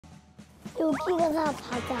여기가 다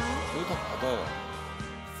바다. 여기 다 바다야.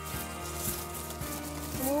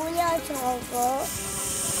 뭐야 저거?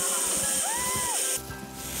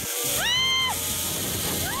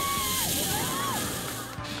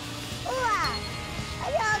 우와!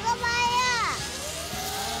 저거 봐요!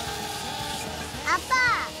 아빠!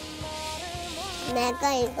 내가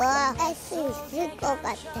이거 할 수 있을 것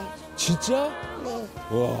같아. 진짜? 네.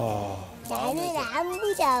 와. 나는 안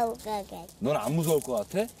무서울 것 같아. 넌 안 무서울 것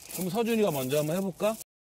같아? 그럼 서준이가 먼저 한번 해볼까?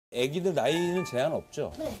 애기들 나이는 제한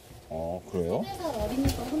없죠? 네. 그래요? 3살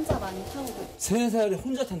어리니까 혼자 많이 타고. 3살이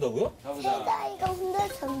혼자 탄다고요? 내가 이거 혼자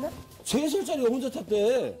산다? 3살짜리가 혼자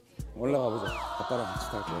탔대. 올라가 보자. 아빠랑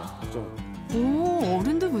같이 탈 거야. 좀. 오,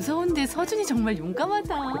 어른도 무서운데 서준이 정말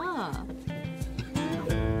용감하다.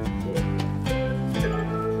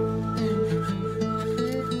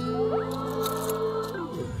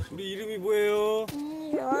 우리 이름이 뭐예요?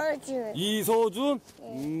 이서준. 이서준?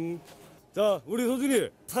 자, 우리 서준이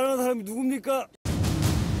사랑하는 사람이 누굽니까?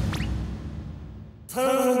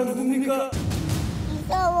 사랑하는 사람이 누굽니까?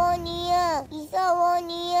 이서원이야.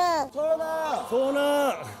 이서원이야. 서원아!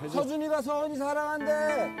 서원아! 서준이가 서원이 사랑한대.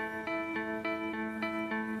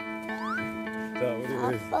 자,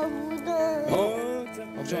 우리. 아빠 묻어. 자,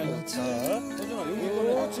 걱정하지 마. 자, 서준아, 여기 꺼내.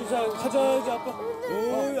 자, 가자, 이제 아빠.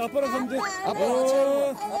 아빠랑 가면 돼. 아빠랑 같이 하는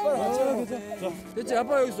거야. 아빠랑 같이 하는 거야. 가자. 자, 됐지? 아빠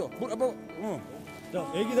여기 있어. 아빠. 자,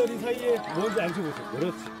 애기 다리 사이에 먼저 앉혀보세요.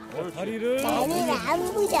 그렇지. 자, 다리를. 나는 안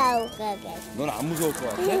무서울 것 같아. 넌 안 무서울 것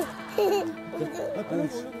같아?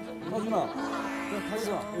 서준아.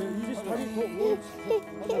 서준아. 이제 다리 더 옳지.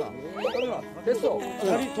 서준아. 됐어.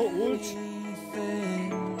 다리 더 옳지.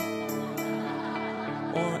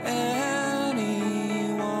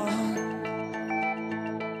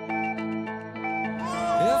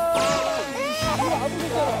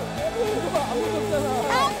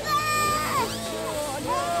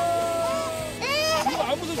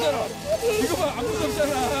 안 무섭잖아. 이거 봐, 안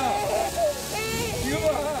무섭잖아. 이거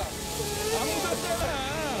봐, 안 무섭잖아.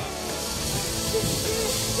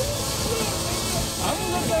 안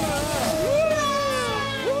무섭잖아.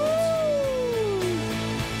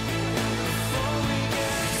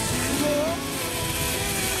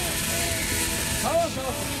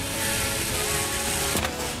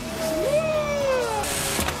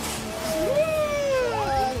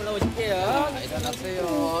 올라오실게요.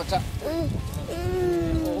 일어나세요. 자.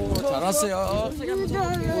 오, 잘 왔어요.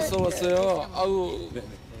 무서웠어요. 아우,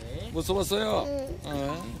 무서웠어요.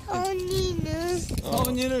 언니는?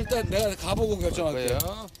 서은이는 일단 내가 가보고 결정할게요.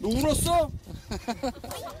 너 울었어?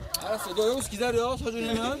 알았어. 너 여기서 기다려.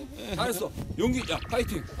 서준이는. 잘했어. 용기, 야,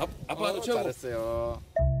 파이팅. 아빠도 최고. 잘했어요.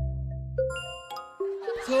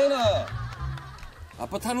 서은아.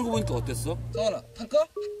 아빠 타는 거 보니까 어땠어? 서은아, 탈까?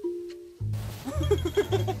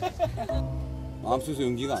 마음속에서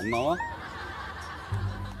용기가 안 나와?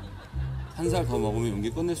 한 살 더 먹으면 용기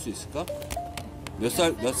꺼낼 수 있을까? 몇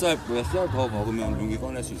살 더 먹으면 용기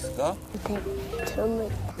꺼낼 수 있을까?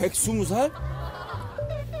 120살?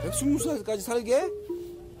 120살까지 살게?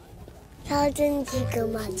 서준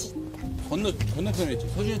지금 아직. 건너편에 있지.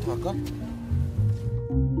 서준이 탈까?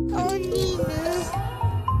 언니는?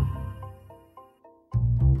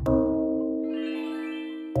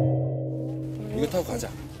 이거 타고 가자.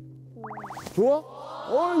 좋아?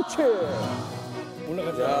 옳지.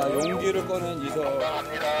 올라가자. 자, 용기를 꺼낸 이서.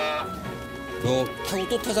 너 타고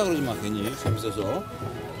또 타자 그러지 마, 괜히. 재밌어서.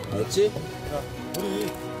 알았지? 자, 우리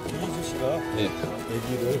이희수 씨가 네.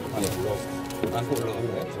 애기를 안고 올라가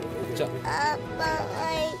그래. 자. 아빠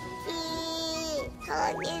화이팅!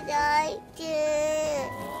 선이도 화이팅!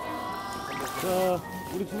 자,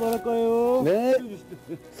 우리 출발할까요? 네.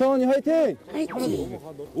 서은이 화이팅! 화이팅!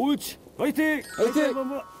 옳지. 화이팅!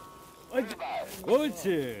 화이팅! 화이팅!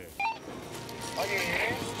 옳지.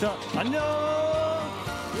 자, 안녕.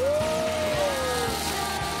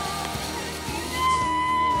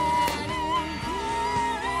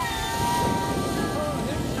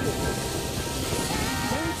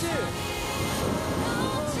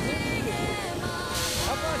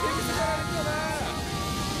 아빠 재밌게 잘하겠잖아.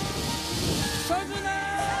 서준아!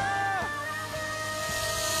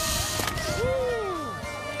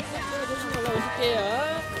 조심 올라오실게요.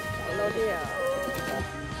 올라오세요.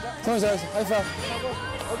 서준이 잘했어. 하이파이브.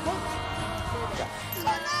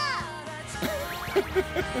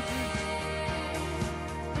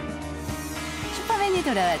 슈퍼맨이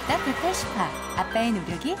돌아왔다 180화. 아빠의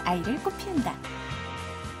노력이 아이를 꽃피운다.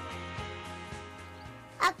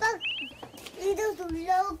 아빠 이도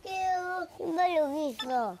돌려올게요. 신발 여기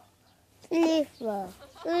있어.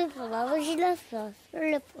 슬리퍼. 나도 신었어.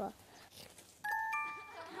 슬리퍼.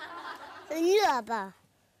 이리 와봐.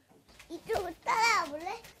 이쪽으로 따라와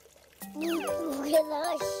볼래?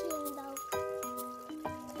 목에다가 씌운다고.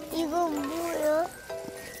 이거 뭐야?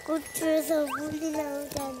 고추에서 물이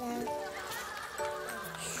나오잖아.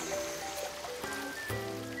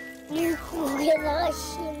 이거 목에다가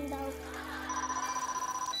씌운다고.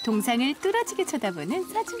 동상을 뚫어지게 쳐다보는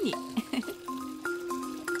서준이.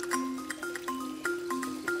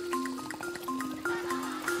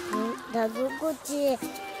 나 눈꽃이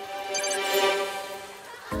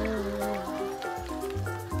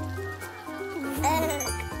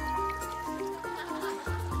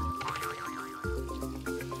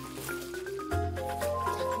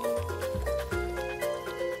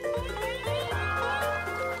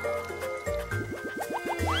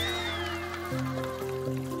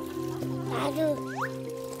아주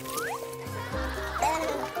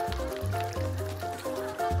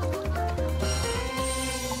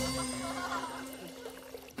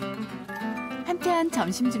한편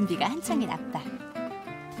점심 준비가 한창인 아빠.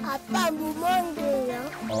 아빠 뭐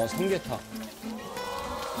만들어요? 삼계탕.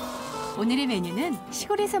 오늘의 메뉴는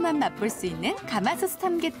시골에서만 맛볼 수 있는 가마솥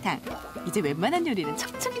삼계탕. 이제 웬만한 요리는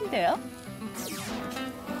척척인데요.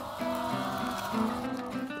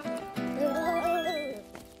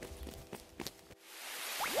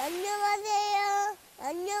 안녕하세요.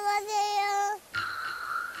 안녕하세요.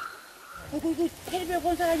 텔레비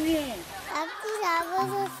본 사람이 낙지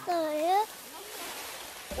잡으셨어요?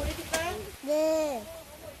 보여줄까? 네.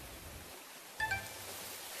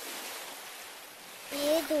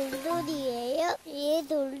 얘 돌돌이에요? 얘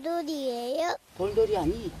돌돌이에요? 돌돌이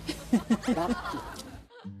아니 낙지.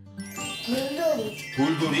 돌돌이.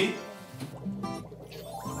 돌돌이?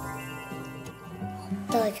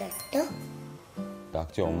 떨어졌어?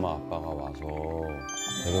 낙지 엄마 아빠가 와서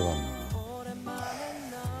데려갔나 봐.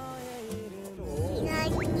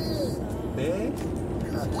 신아님, 네?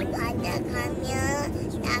 거기 바다 가면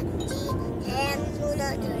낙지, 대양소나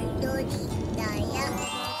돌돌이 있어요?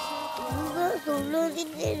 누가 돌돌이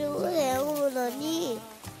데리고 데려오더니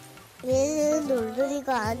얘는 돌돌이가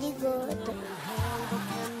아니거든.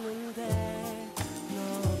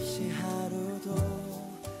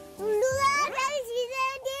 울루아, 잘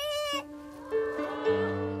지내니?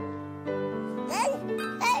 난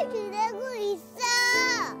잘 지내고 있어.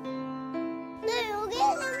 너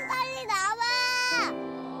여기는 빨리 나와.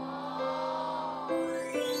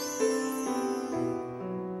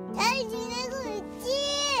 잘 지내고 있지?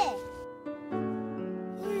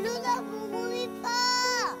 울루나 보고 싶어.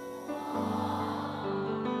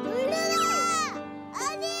 울루나,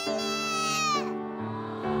 어디 있니?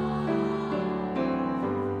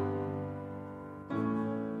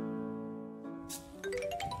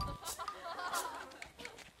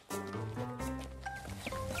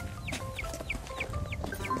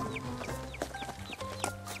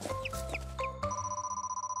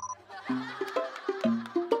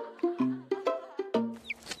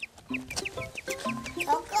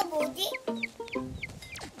 저거 뭐지?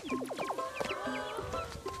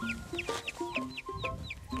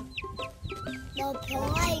 너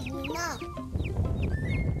병아이구나.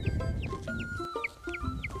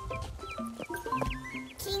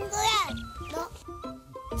 친구야, 너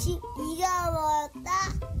잃어버렸다.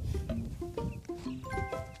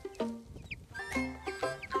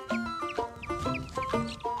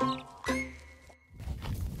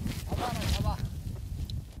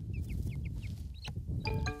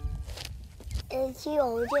 NC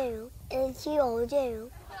어제요? NC 어제요?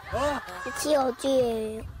 NC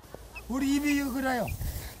어제예요? 우리 입이 요 그래요.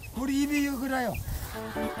 우리 입이 요 그래요.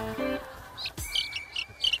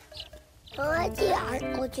 강아지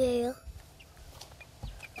어제예요?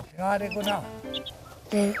 아래구나.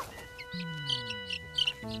 네.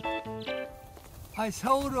 아,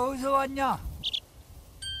 서울 어디서 왔냐?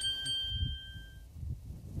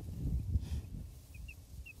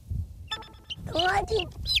 강아지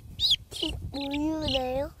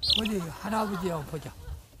우유래요? 어디 할아버지하고 보자.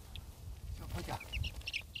 보자.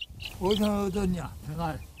 어디서 얻었냐?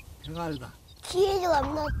 병아리다. 뒤에도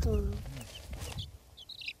안 놔둬.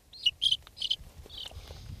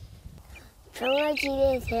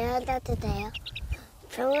 병아지에 대한 따뜻해요?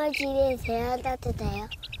 병아지에 대한 따뜻해요?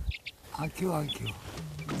 안 키워, 안 키워.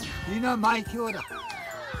 니나 많이 키워라.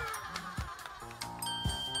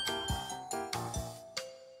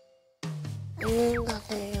 안녕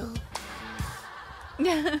가세요.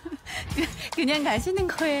 그냥 가시는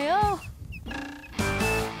거예요?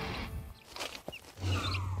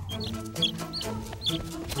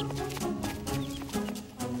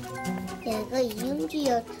 내가 이름이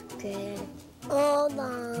어떡해. 나.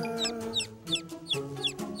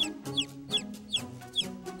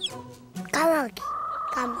 까마귀.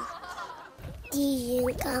 까마귀.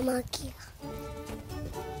 까마귀가.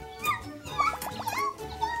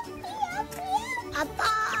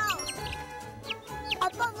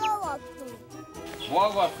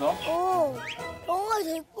 뭐하고 왔어? 병아리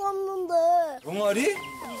데리고 왔는데. 병아리?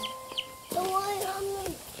 병아리 한명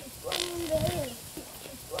데리고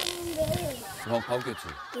왔는데. 가봤겠지.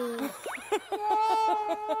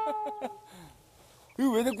 이거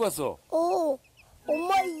왜 데리고 왔어?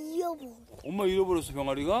 엄마 잃어버렸어. 엄마 잃어버렸어,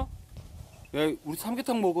 병아리가? 야, 우리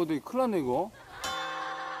삼계탕 먹었는데 큰일 났네, 이거.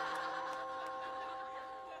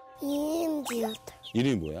 ENG였다.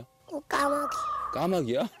 이름이 뭐야? 까마귀.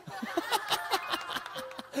 까마귀야?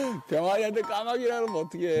 병아리한테 까마귀라 그러면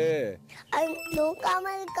어떡해. 아니, 너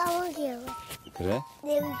까마귀야. 그래?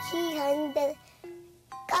 내 위치 가는데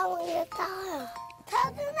까마귀가 따와요.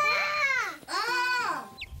 서준아!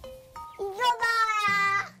 이거 봐요.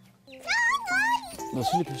 너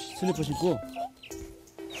슬리퍼 신고?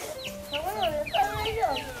 저건 왜 까마귀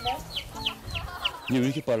없는데? 얘 왜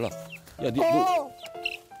이렇게 빨라? 야, 너.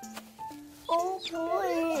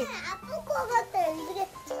 병아리. 아플 것 같아. 이렇게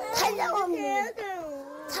살짝하면.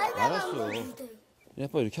 알았어. 얘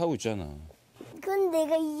빨리 이렇게 하고 있잖아. 그건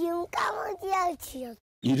내가 이름 까마귀라고 지었어.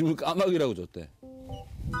 이름을 까마귀라고 줬대.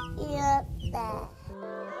 이었다.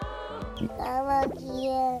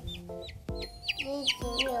 까마귀의 네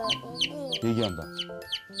집이 어디지? 얘기한다.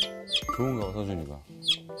 좋은가 봐, 서준이가.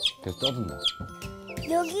 계속 떠든다.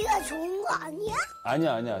 여기가 좋은 거 아니야?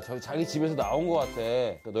 아니야. 자기 집에서 나온 것 같아.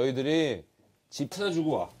 그러니까 너희들이 집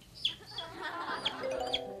찾아주고 와.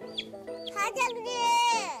 사장님,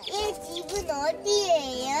 이 집은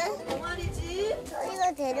어디예요? 병아리 집?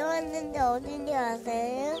 저희가 데려왔는데 어딘지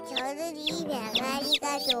아세요? 저는 이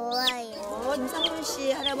병아리가 좋아요. 김상훈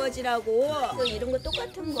씨 할아버지라고 그 이런 거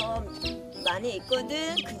똑같은 거 많이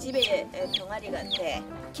있거든. 그 집에 병아리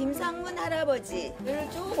같아. 김상문 할아버지를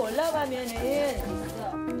쭉 올라가면은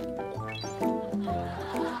있어.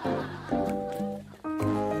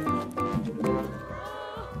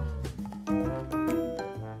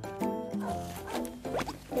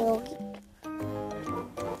 여기.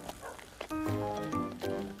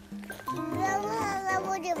 김상훈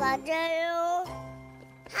할아버지 맞아요?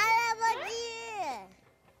 할아버지!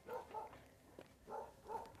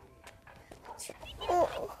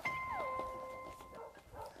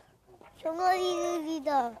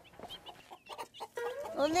 병아리들이다.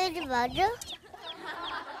 너네 집 맞아?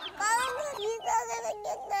 까만색 이상하게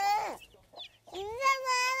생겼네. 김상훈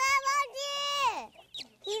할아버지!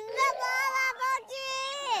 김상훈 할아버지!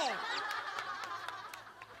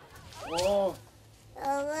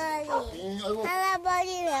 병아리.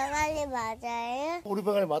 할아버지 병아리 맞아요? 우리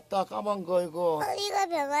병아리 맞다. 까만 거 이거. 우리가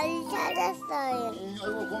병아리 찾았어요.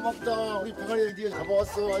 아이고 고맙다. 우리 병아리 뒤에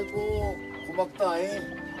잡아왔어. 아이고 고맙다.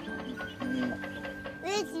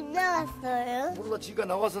 왜 집 나갔어요? 몰라 지가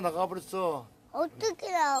나와서 나가버렸어.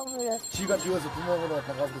 어떻게 나와버렸어? 지가 비워서 구멍으로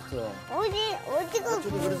나가버렸어. 어디가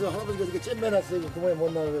어쩌고 그래서 할아버지가 이렇게 잼매놨어. 이거 구멍에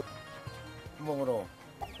못 나가 구멍으로.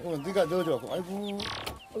 네가 넣어줘. 아이고.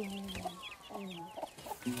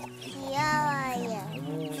 귀여워요.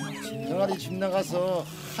 병아리 집 나가서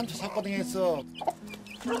한참 샀거든 했어.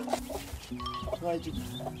 병아리 집.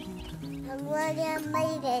 병아리 한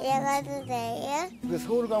마리 데려가도 돼요? 그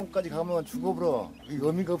서울감까지 가면 죽어버려.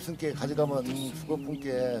 의미가 없으니까 가져가면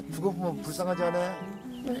죽어본게. 죽어보면 불쌍하지 않아?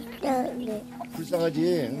 네.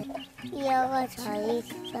 불쌍하지. 귀여워 저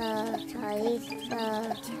있어.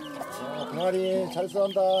 병아리 잘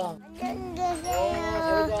싸운다. 안녕히 잘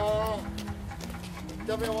계세요. 가.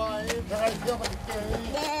 이따 와. 병아리 뛰어가줄게.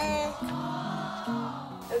 네.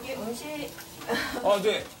 여기 음식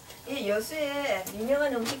네. 이 여수에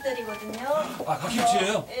유명한 음식들이거든요.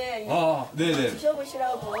 갓김치예요? 예, 네네.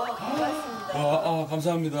 드셔보시라고 가져왔습니다.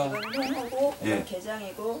 감사합니다. 이건 햄하고 예. 이건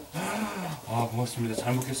게장이고. 고맙습니다.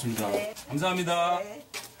 잘 먹겠습니다. 네. 감사합니다. 네.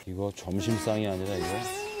 이거 점심상이 아니라 이거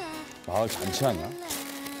마을 잔치 아니야?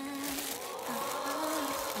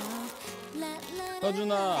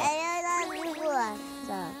 서준아, 데려다주고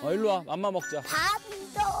왔어. 일로 와. 맘마 먹자.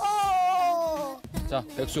 밥도. 자,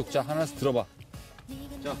 백숙. 자, 하나씩 들어봐.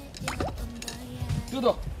 자,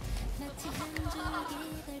 뜯어.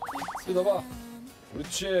 뜯어봐.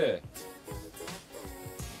 그렇지.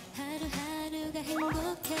 하루하루가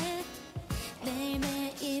행복해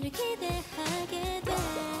매일매일을 기대하게 돼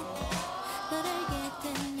널 알게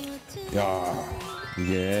된 요즘 야,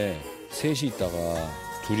 이게 셋이 있다가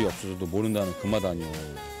둘이 없어져도 모른다는 그 맛 아니오.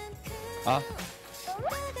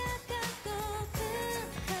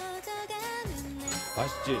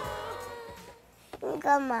 맛있지?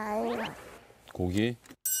 이거 말이야. 고기.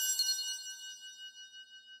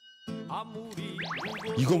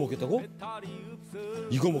 이거 먹겠다고?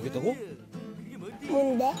 이거 먹겠다고?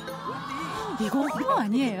 뭔데? 이거 홍어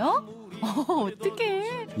아니에요?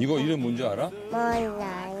 어떡해. 이거 이름 뭔지 알아?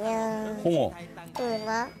 몰라요. 홍어.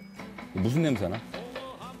 뭐가? 무슨 냄새나?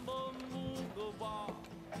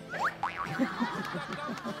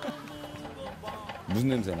 무슨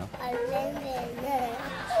냄새나? 알레르기.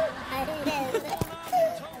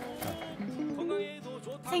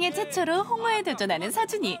 생애 최초로 홍어에 도전하는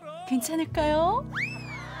서준이. 괜찮을까요?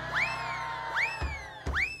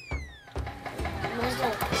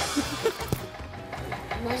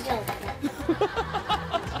 맛있어.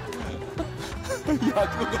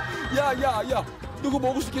 야, 너 그거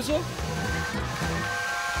먹을 수 있겠어?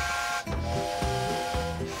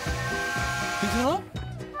 괜찮아?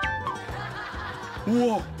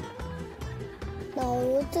 우와. 나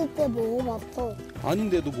어렸을 때 먹어봤어.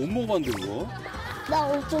 아닌데 너 못 먹어봤는데 그거? 나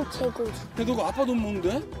엄청 최고. 근데 너 그거 아빠도 못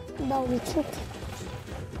먹는데? 나 엄청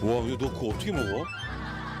최고. 와, 너 그거 어떻게 먹어?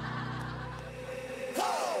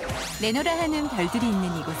 내노라 하는 별들이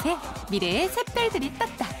있는 이곳에 미래의 샛별들이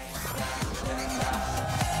떴다.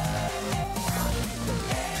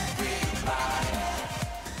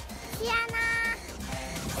 시안아.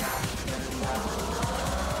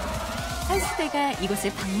 설수대가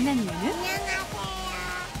이곳을 방문한 이유는 안녕하세요.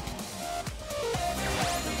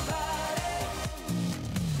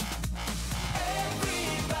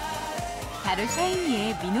 바로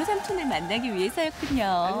샤이니의 민호 삼촌을 만나기 위해서였군요.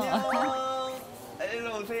 안녕.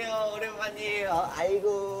 일로 오세요. 오랜만이에요.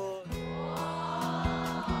 아이고.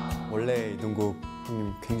 원래 이동국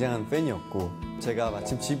형님 굉장한 팬이었고 제가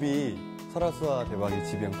마침 집이 설아수와 대박이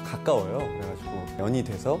집이랑 가까워요. 그래가지고 연이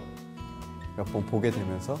돼서 몇 번 보게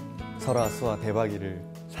되면서 설아수와 대박이를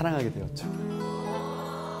사랑하게 되었죠.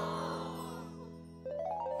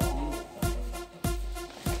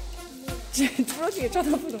 뚫어지게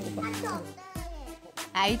쳐다보는 거 봐.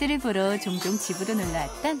 아이들을 보러 종종 집으로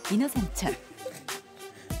놀러왔던 민호 삼촌.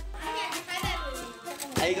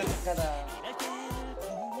 아이고 착하다.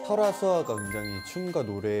 설아수아가 굉장히 춤과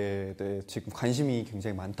노래에 대해 지금 관심이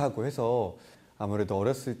굉장히 많다고 해서 아무래도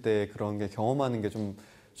어렸을 때 그런 게 경험하는 게 좀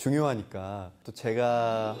중요하니까 또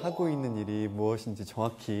제가 하고 있는 일이 무엇인지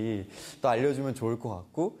정확히 또 알려주면 좋을 것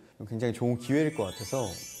같고 굉장히 좋은 기회일 것 같아서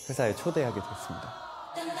회사에 초대하게 됐습니다.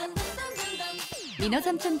 민호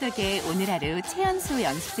삼촌 덕에 오늘 하루 체연수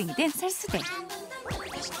연습생이 된 설수대.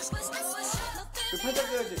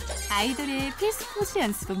 아이돌의 필수 포즈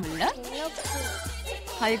연습은 물론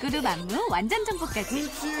걸그룹 안무 완전 정보까지.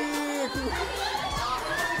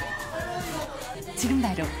 지금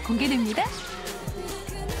바로 공개됩니다.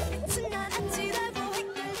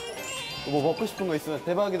 뭐 먹고 싶은 거 있으면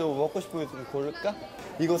대박이도 뭐 먹고 싶은 거 있으면 고를까?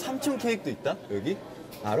 이거 삼촌 케이크도 있다 여기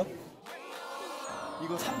알아?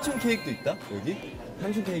 이거 삼촌 케이크도 있다 여기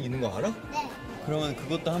삼촌 케이크 있는 거 알아? 네. 그러면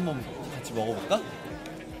그것도 한번 같이 먹어볼까?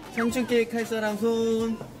 삼촌 케이크 할 사람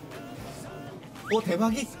손. 오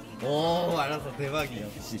대박이? 오 알았어 대박이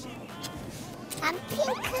역시. 난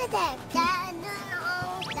핑크색.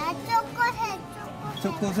 나 초코색.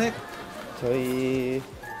 초코색 저희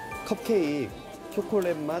컵케이크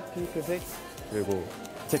초콜릿 맛 핑크색 그리고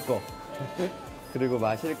제 거 그리고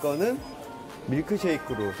마실 거는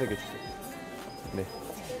밀크쉐이크로 3개 주세요. 네.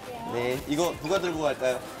 네 이거 누가 들고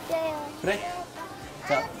갈까요? 네. 그래.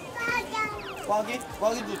 자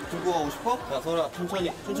꽉이도 들고 가고 싶어? 자 설아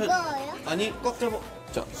천천히. 무거워요? 아니 꽉 잡아.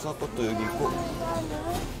 자 수학 것도 여기 있고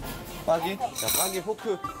꽉이. 자 꽉이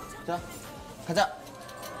포크. 자 가자.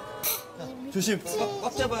 자, 조심.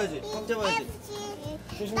 꽉 잡아야지.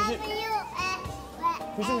 조심.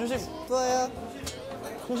 수아야.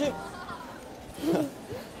 조심.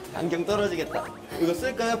 안경 떨어지겠다. 이거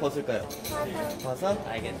쓸까요? 벗을까요? 벗어?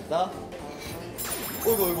 알겠어.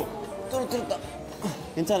 어이구. 떨어뜨렸다.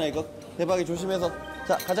 괜찮아 이거. 대박이 조심해서.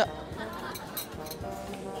 자 가자.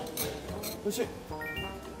 조심.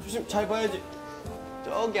 잘 봐야지.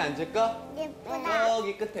 저기 앉을까? 예쁘다.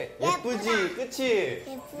 저기 끝에. 예쁘지? 그치?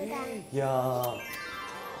 예쁘다. 이야.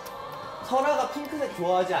 설아가 핑크색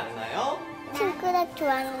좋아하지 않나요? 핑크색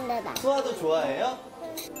좋아하는데 나. 수아도 좋아해요?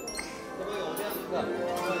 대박이 어디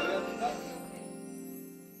앉을까?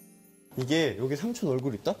 이게 여기 삼촌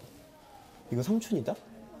얼굴 있다? 이거 삼촌이다?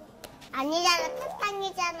 아니잖아.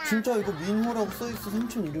 태탕이잖아. 진짜 이거 민호라고 써있어.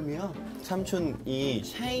 삼촌 이름이야. 삼촌이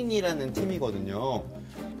샤이니라는 팀이거든요.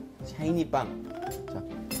 샤이니 빵. 자.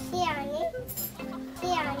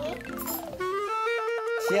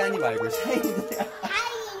 시안이 말고 샤이니야.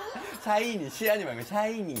 샤이니. 시안이 말고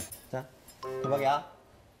샤이니. 자, 대박이야.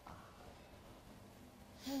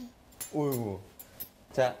 오이구.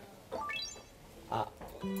 자,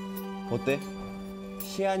 어때?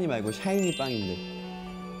 시안이 말고 샤이니 빵인데.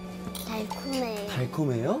 달콤해.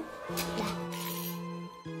 달콤해요?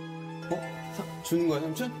 주는 거야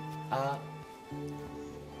삼촌?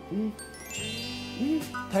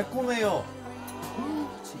 달콤해요.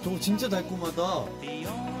 저거 진짜 달콤하다.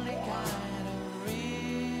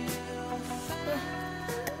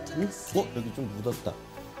 여기 좀 묻었다.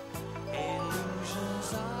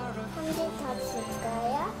 한 개 더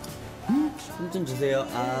줄까요? 손 좀 주세요.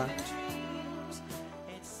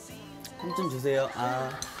 손 좀 주세요.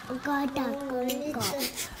 이거 닦은 거. 이거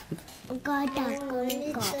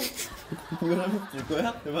닦은 거. 이걸 하면서 줄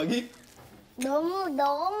거야? 대박이? 너무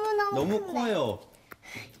커요.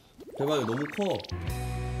 대박이 너무 커.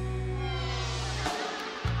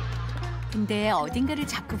 근데 어딘가를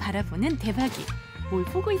자꾸 바라보는 대박이. 뭘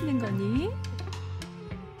보고 있는 거니?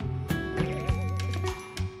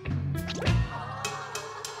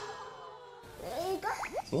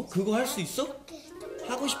 그거 할 수 있어?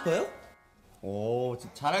 하고 싶어요? 오,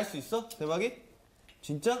 잘할 수 있어? 대박이?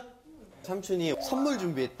 진짜? 삼촌이 선물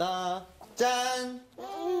준비했다. 짠!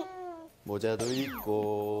 모자도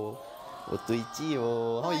있고 옷도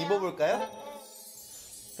있지요. 한번 입어볼까요?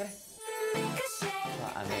 그래.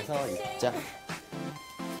 자, 안에서 입자.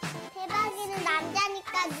 대박이는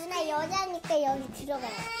남자니까 누나 여자니까 여기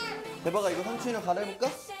들어가요. 대박아, 이거 삼촌이랑 갈아입을까?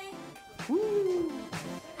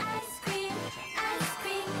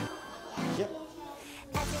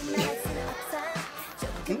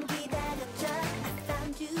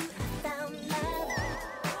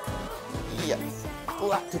 이야.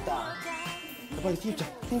 우와, 됐다. 빨리 티 입자.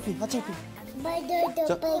 핑핑, 하찮핑. 말들도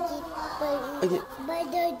여기.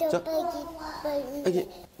 말들도 자. 여기.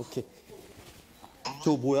 오케이.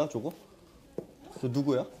 저거 뭐야, 저거? 저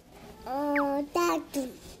누구야?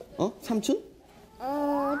 따뚱. 삼촌?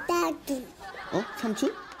 따뚱.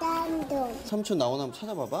 삼촌? 따뚱. 삼촌 나오나 한번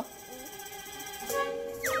찾아봐봐.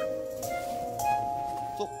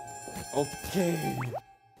 오케이.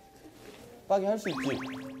 빠기 할 수 있지?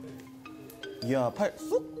 이야, 팔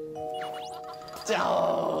쑥? 짜,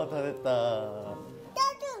 다 됐다.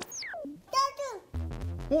 따뚱.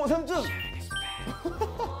 오, 삼촌!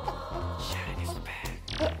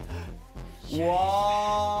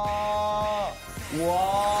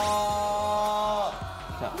 와.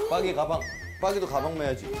 자, 빠기 가방. 빠기도 가방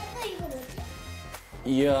매야지.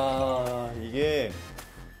 이야, 이게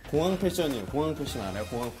공항 패션이에요. 공항 패션 알아요?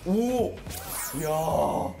 공항. 오! 이야.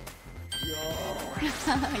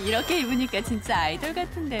 이렇게 입으니까 진짜 아이돌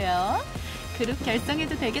같은데요. 그룹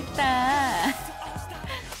결성해도 되겠다.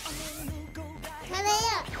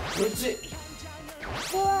 하나요. 그렇지.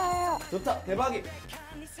 좋아요. 좋다. 대박이.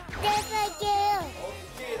 대박이에요.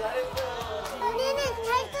 오케이, 잘했어. 우리는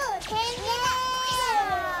잘도 됩니다.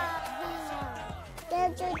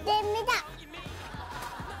 잘도 됩니다.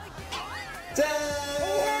 짠!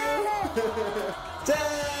 짠!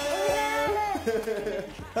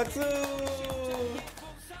 박수!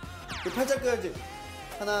 팔짝 껴야지.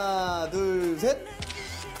 하나, 둘, 셋.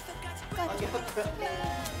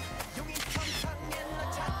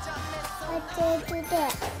 어째도 돼.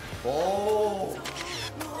 오.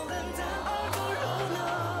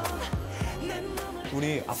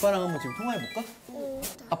 우리 아빠랑 한번 지금 통화해볼까?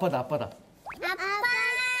 아빠다. 아빠 빨리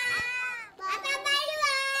와.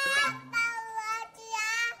 아빠 어디야?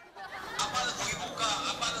 아빠는 거기 못 가.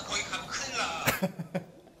 아빠는 거기 가면 큰일 나.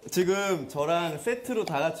 지금 저랑 세트로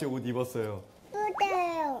다 같이 옷 입었어요.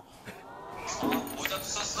 그래요. 모자도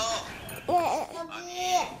썼어?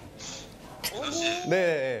 네. 민호씨,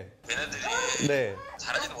 네. 걔네들이 네.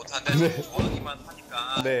 잘하지는 못하는데 네. 좋아하기만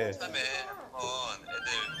하니까 네. 처음에 한번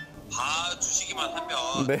애들 봐주시기만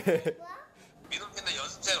하면 네. 민호씨는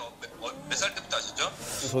연습생 몇 살 때부터 하셨죠?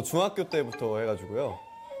 저 중학교 때부터 해가지고요.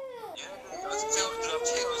 연습생으로 들어가면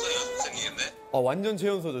최연소 연습생이겠네? 완전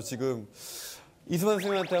최연소죠. 지금 이수만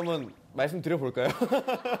선생님한테 한번 말씀드려볼까요?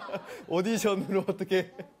 오디션으로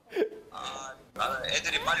어떻게? 나는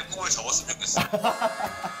애들이 빨리 꿈을 접었으면 좋겠어.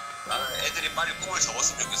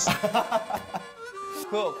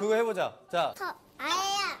 그거 해보자. 자.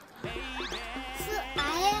 아야.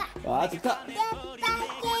 아야. 아, 좋다. 떼빡게요.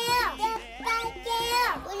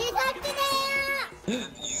 우리 사귀래요.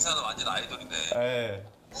 인사는 완전 아이돌인데. 네.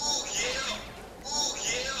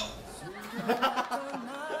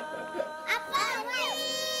 아빠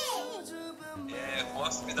빨리. 예,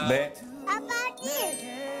 고맙습니다. 네. 아빠지.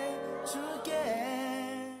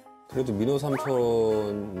 그래도 민호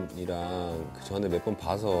삼촌이랑 그 전에 몇 번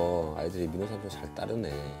봐서 아이들이 민호 삼촌 잘 따르네.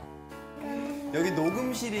 여기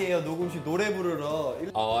녹음실이에요. 녹음실 노래 부르러.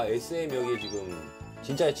 SM 여기 지금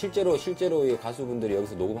진짜 실제로 이 가수분들이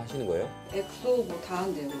여기서 녹음하시는 거예요? 엑소 뭐 다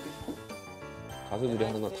한대요, 여기. 가수들이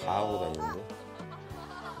하는 거 다 하고 다니는데.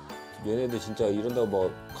 얘네들 진짜 이런다고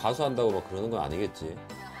뭐 가수 한다고 막 그러는 건 아니겠지.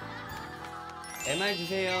 MR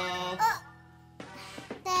주세요.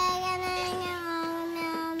 내게는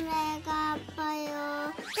오면 배가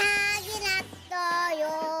아파요. 닭이 났어요.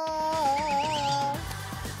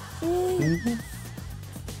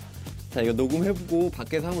 자, 이거 녹음해보고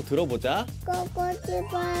밖에서 한번 들어보자. 보고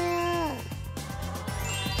싶어요.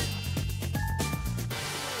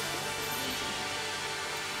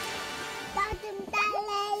 나 좀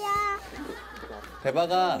딸래요.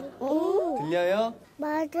 대박아, 들려요?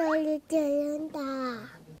 말소리 들린다.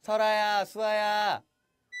 설아야, 수아야,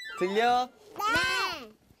 들려? 네.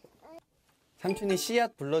 삼촌이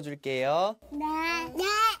씨앗 불러줄게요. 네. 네.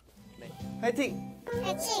 화이팅!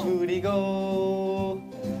 화이팅! 그리고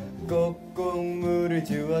꼭꼭 물을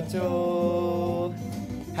주었죠.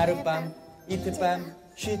 하룻밤, 이틀밤,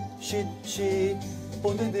 쉿쉿쉿,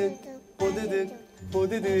 보드득, 보드득,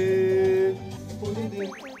 보드득, 보드득,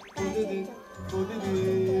 보드득,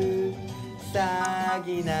 보드득,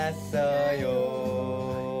 싹이 났어요.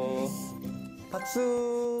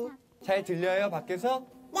 박수! 잘 들려요, 밖에서?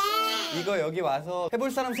 네. 이거 여기 와서 해볼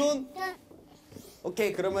사람 손?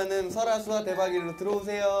 오케이, 그러면은 설아, 수아, 대박이로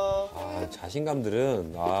들어오세요. 아,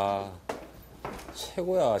 자신감들은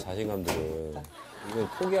최고야. 자신감들은 이건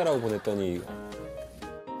포기하라고 보냈더니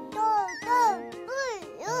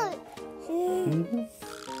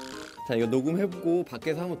자, 이거 녹음해보고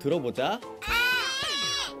밖에서 한번 들어보자.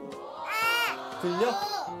 들려?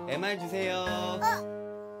 MR 주세요.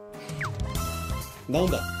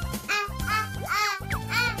 나온다.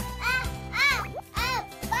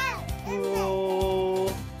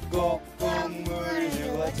 꼭꼭 물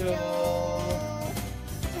주었죠.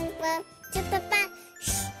 쭈빠빠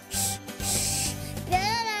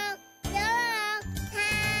뾰로록 뾰로록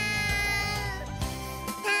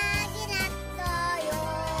닭이 났어요.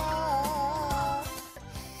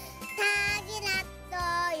 닭이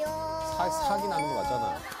났어요. 사기 나는 거 맞잖아.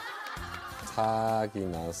 사기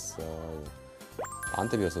났어요.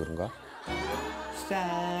 나한테 비어서 그런가?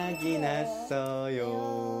 싹이 났어요.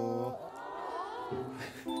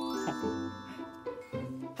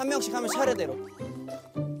 한 명씩 하면 차례대로.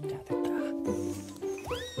 자, 됐다.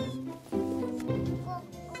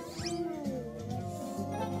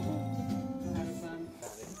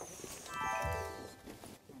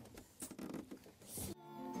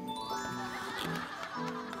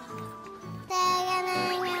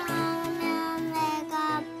 태어나면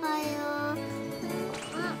내가 아파요.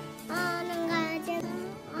 어느 가지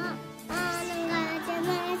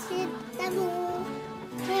맛있다고.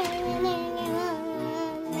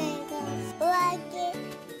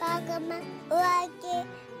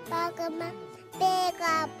 먹으면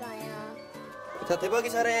배가 아파요. 자, 대박이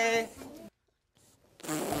잘해.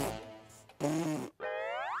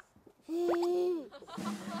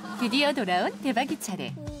 드디어 돌아온 대박이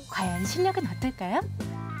차례. 과연 실력은 어떨까요?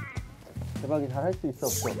 대박이 잘할 수 있어,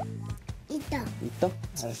 없어? 있다. 있어?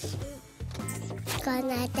 알았어.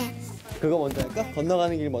 이건 하자. 그거 먼저 할까?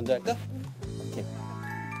 건너가는 길 먼저 할까? 오케이.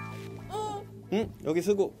 응, 여기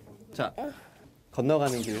쓰고. 자,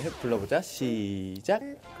 건너가는 길 불러보자. 시작.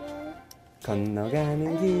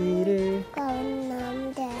 건너가는 길을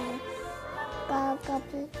건너면 돼.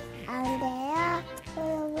 거기 안 돼요.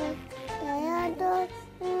 여러분, 돼야도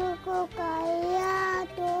누구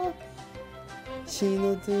가야도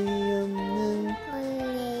신호등이 없는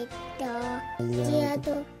걸리도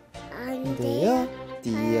뛰어도 안 돼요.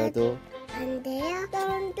 뛰어도 안 돼요.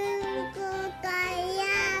 돈 들고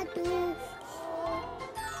가야도.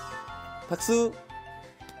 박수.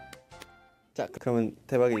 자, 그러면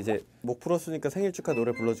대박이 이제 목 풀었으니까 생일 축하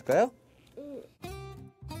노래 불러줄까요?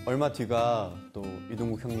 얼마 뒤가 또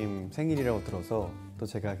이동국 형님 생일이라고 들어서 또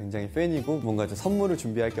제가 굉장히 팬이고 뭔가 좀 선물을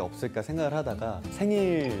준비할 게 없을까 생각을 하다가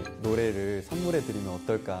생일 노래를 선물해 드리면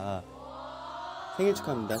어떨까. 생일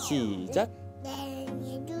축하합니다. 시작.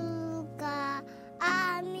 생일 축하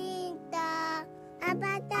합니다.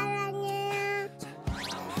 아빠 사랑해요.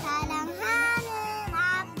 사랑하는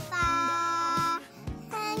아빠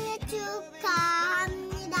생일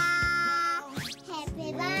축하합니다.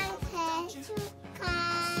 해피 버스데이 축하.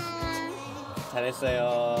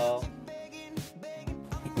 잘했어요.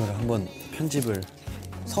 이거를 한번 편집을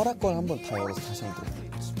설아 걸 한번 다 열어서 다시 한번 들어.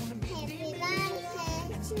 해피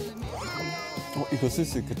버스데이 축하. 이거 쓸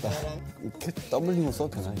수 있겠다. 이렇게 더블링으로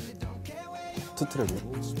써도 되나? 투트랙으로.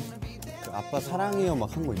 그 아빠 사랑해요 막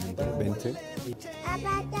한 거 있는데 멘트.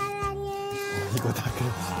 아빠 사랑해요. 이거 다 그래.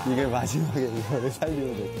 이게 마지막에 이거를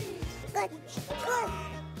살리면 돼. 끝.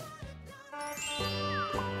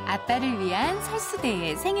 아빠를 위한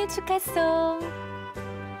설수대의 생일 축하송.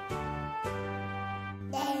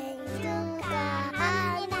 생일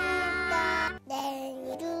축하합니다.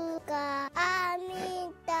 생일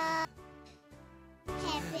축하합니다.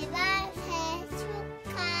 해피 버스데이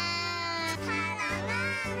축하.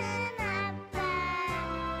 사랑하는 아빠.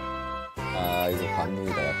 아, 이거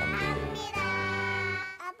감동이다, 야, 감동.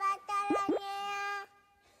 아빠 사랑해요.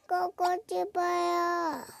 꼬꼬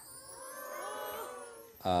싶어요.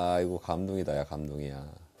 아이고 감동이다 야 감동이야.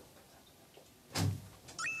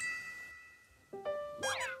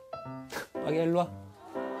 아기 일로 와.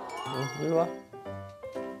 응, 일로 와.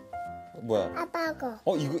 뭐야? 아빠 거.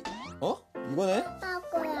 이거 이거네? 아빠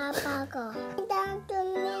거야, 아빠 거. 난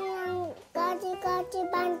좀비랑까지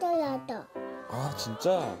만들어줘. 아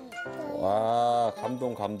진짜? 와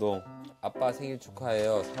감동. 아빠 생일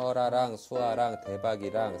축하해요. 설아랑 수아랑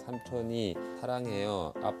대박이랑 삼촌이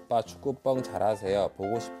사랑해요. 아빠 축구뻥 잘하세요.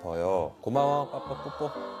 보고 싶어요. 고마워. 빠빠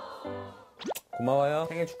뽀뽀. 고마워요.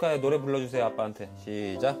 생일 축하해. 노래 불러주세요. 아빠한테.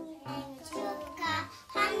 시작.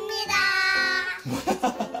 축하합니다.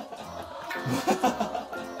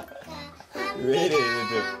 왜 이래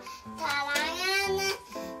얘네들. 사랑하는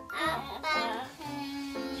아빠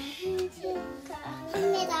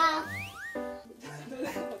축하합니다.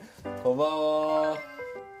 고마워.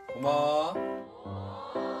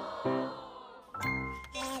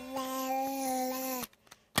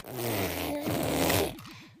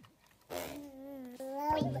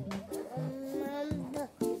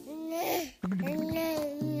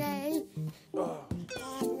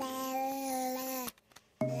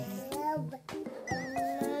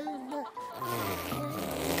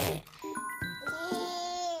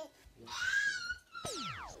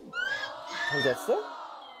 잘 잤어?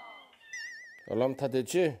 알람 다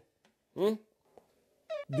됐지? 응?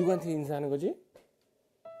 누구한테 인사하는 거지?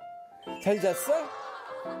 잘 잤어?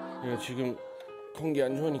 야, 지금 공기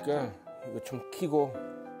안 좋으니까 이거 좀 키고.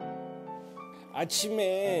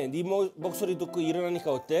 아침에 네 목소리 듣고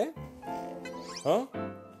일어나니까 어때?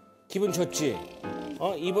 기분 좋지?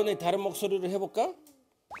 이번에 다른 목소리로 해볼까?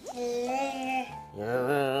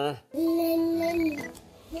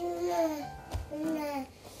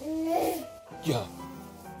 야,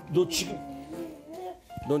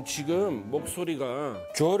 넌 지금 목소리가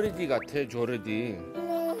조르디 같아, 조르디.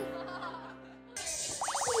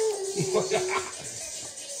 이거야.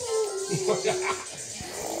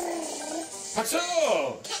 박수!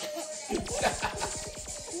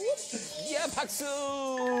 야, 박수!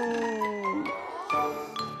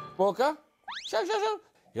 먹을까? 샤샤샤.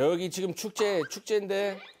 여기 지금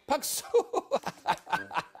축제인데. 박수!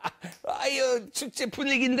 아유, 축제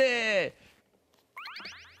분위기인데.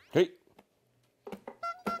 헤이.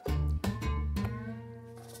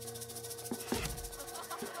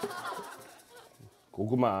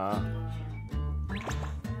 고구마.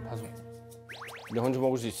 너 혼자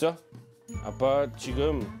먹을 수 있어? 아빠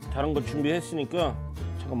지금 다른 거 준비했으니까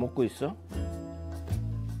잠깐 먹고 있어.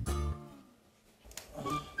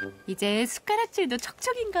 이제 숟가락질도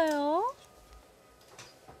척척인가요?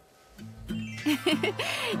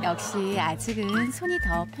 역시 아직은 손이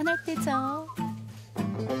더 편할 때죠.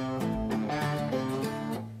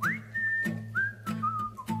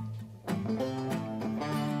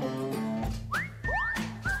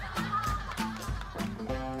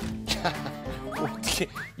 어떻게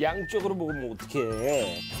양쪽으로 먹으면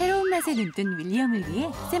어떡해. 새로운 맛에 눈뜬 윌리엄을 위해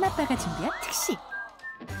쌤아빠가 준비한 특식.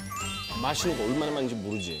 마시는 거 얼마나 많은지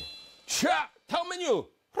모르지. 자, 다음 메뉴.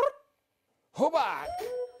 호박.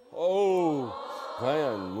 오우,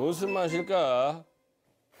 과연 무슨 맛일까?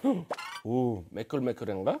 오,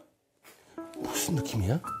 매끌매끌한가? 무슨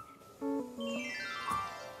느낌이야?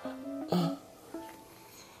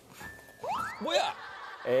 뭐야?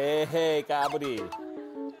 에헤이, 까불이.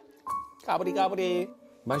 까불이.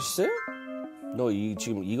 맛있어요? 너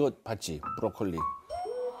지금 이거 봤지? 브로콜리.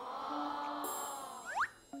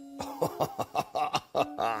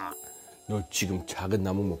 너 지금 작은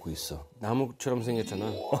나무 먹고 있어. 나무처럼 생겼잖아.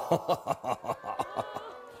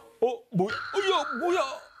 뭐야?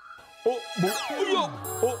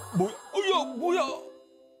 뭐야?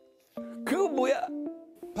 그거 뭐야?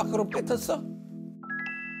 밖으로 뱉었어?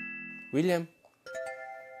 윌리엄.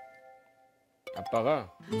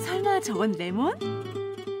 아빠가 설마 저건 레몬?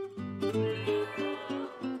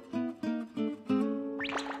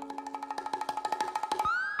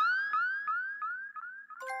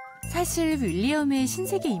 사실 윌리엄의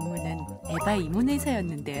신세계 임무는 에바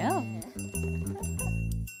이모네서였는데요.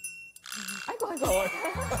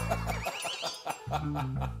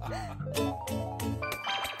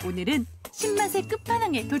 오늘은 신맛의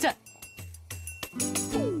끝판왕에 도전!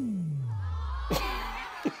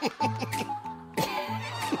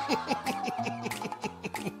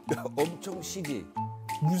 엄청 시지.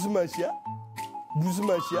 무슨 맛이야?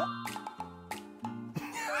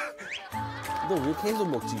 너 왜 계속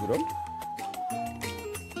먹지 그럼?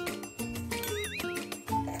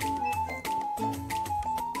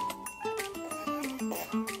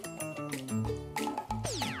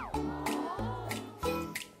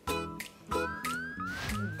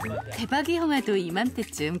 대박이 형아도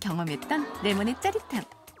이맘때쯤 경험했던 레몬의 짜릿함.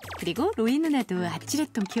 그리고 로이 누나도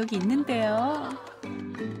아찔했던 기억이 있는데요.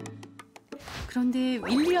 그런데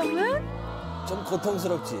윌리엄은? 좀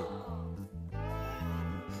고통스럽지?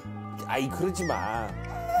 아이 그러지 마.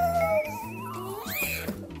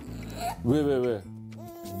 왜?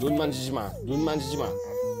 눈 만지지 마. 눈 만지지 마.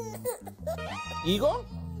 이거?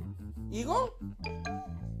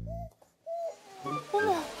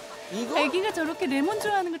 어머, 이거? 애기가 저렇게 레몬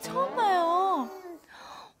좋아하는 거 처음 봐요.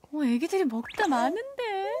 애기들이 먹다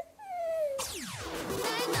마는데.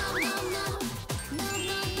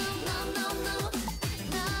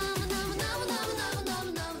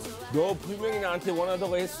 너 분명히 나한테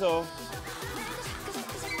원하다고 했어.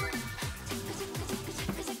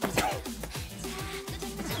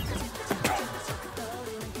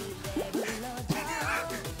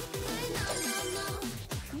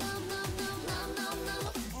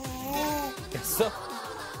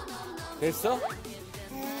 됐어?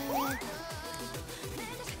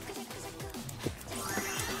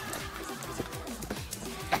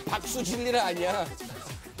 박수 칠 일 아니야.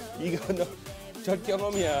 이거 너 첫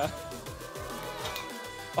경험이야.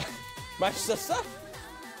 맛있었어?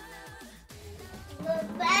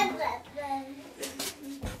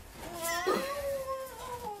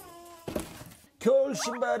 겨울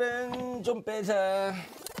신발은 좀 빼자.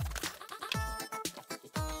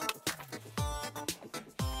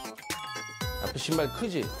 아빠 신발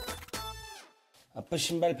크지? 아빠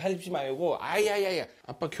신발 팔지 말고 아야야야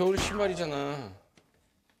아빠 겨울 신발이잖아.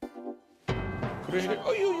 그러시길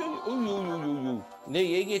어유 내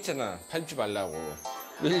얘기했잖아 밟지 말라고.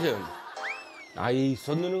 윌리엄 아이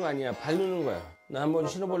손 누는 거 아니야 발 누는 거야. 나 한번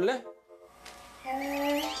신어볼래?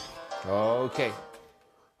 오케이.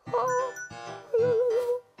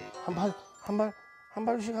 한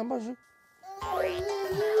발씩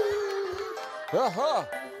어허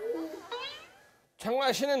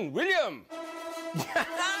장마 신은 윌리엄.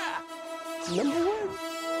 넘버원.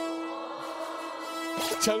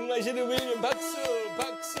 장마 신은 윌리엄. 박수.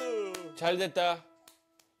 잘 됐다.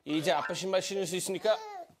 이제 아빠 신발 신을 수 있으니까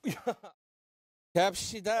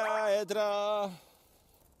갑시다 얘들아.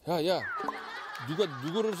 야 누가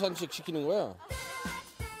누구를 산책시키는 거야?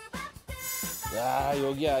 야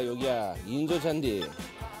여기야 인조잔디.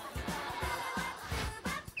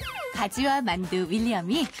 가지와 만두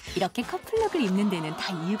윌리엄이 이렇게 커플룩을 입는 데는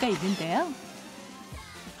다 이유가 있는데요.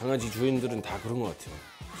 강아지 주인들은 다 그런 것 같아요.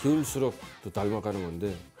 키울수록 또 닮아가는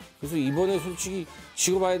건데. 그래서 이번에 솔직히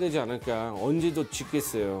찍어봐야 되지 않을까. 언제 더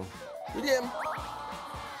찍겠어요.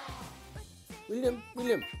 윌리엄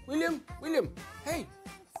헤이.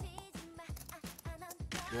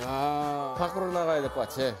 야 밖으로 나가야 될 것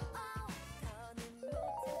같아.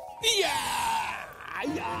 이야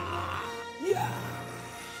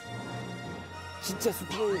진짜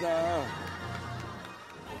슈퍼맨이다.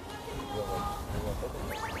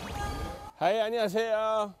 하이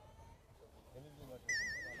안녕하세요.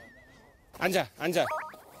 앉아.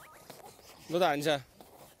 너도 앉아.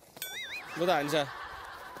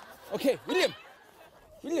 오케이 윌리엄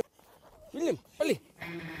빨리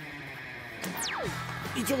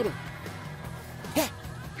이쪽으로. 야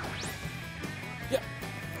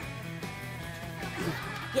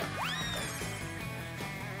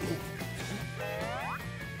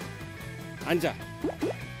앉아.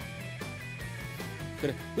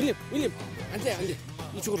 그래 윌리엄 앉아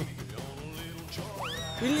이쪽으로.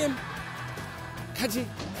 윌리엄 가지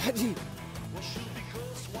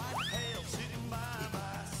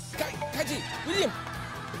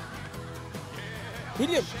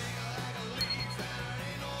윌리엄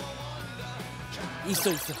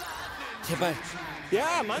있어 제발.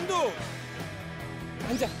 야 만두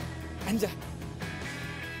앉아.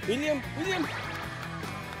 윌리엄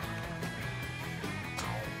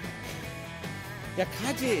야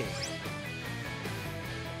가지.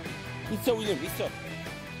 있어 윌리엄 있어.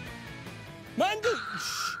 만두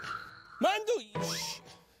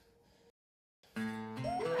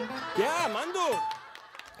야 만두.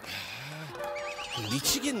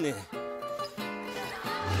 미치겠네.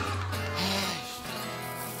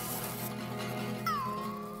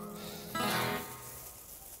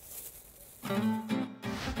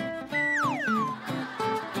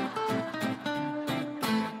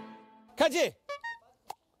 가지.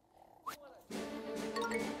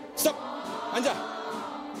 스톱.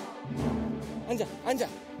 앉아.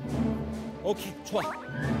 오케이 좋아.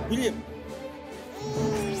 윌리엄.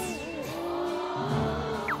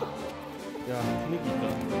 야 분위기 있다.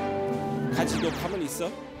 가지 너 가만히 있어.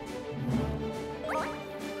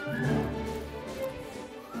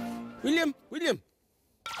 윌리엄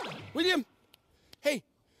헤이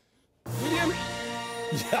윌리엄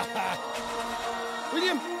야,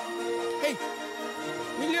 윌리엄, 헤이,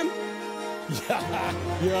 윌리엄.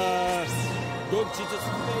 야, 넌 진짜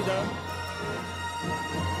선배이다.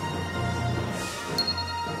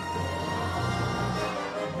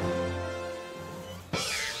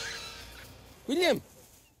 윌리엄,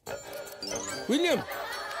 윌리엄,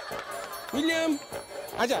 윌리엄.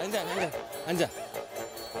 앉아.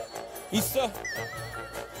 있어.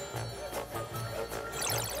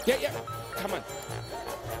 야, 가만.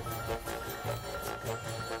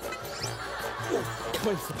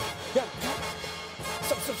 가만 있어. 야,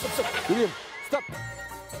 스톱. 윌리엄,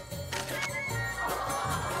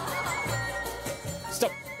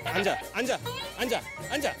 스톱. 앉아.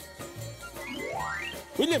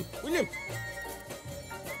 윌리엄.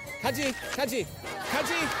 가지.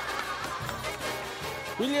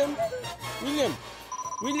 윌리엄.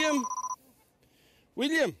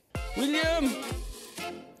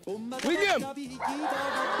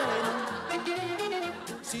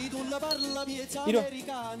 이리 와.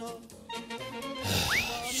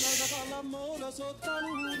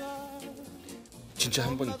 진짜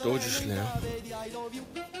한번 넣어주실래요?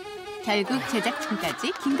 결국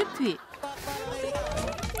제작진까지 긴급 투입.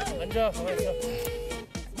 앉아, 가만히 있어.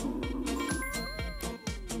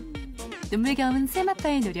 눈물겨운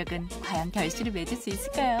쌤아빠의 노력은 과연 결실을 맺을 수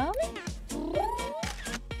있을까요?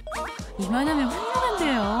 이만하면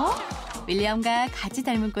훌륭한데요? 윌리엄과 가지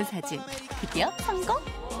닮은 꽃 사진 드디어 성공?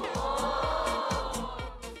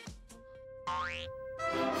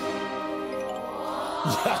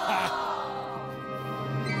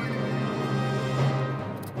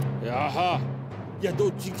 야하. 야,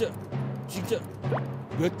 너 진짜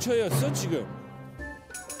몇 초였어 지금?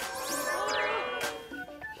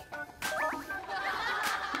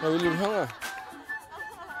 야, 윌리엄 형아.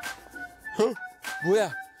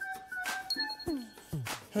 뭐야?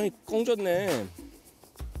 형이 꽁졌네.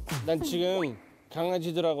 난 지금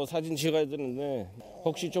강아지들하고 사진 찍어야 되는데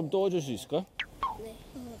혹시 좀 도와줄 수 있을까? 네.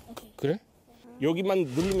 그래? 여기만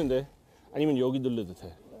누르면 돼. 아니면 여기 눌러도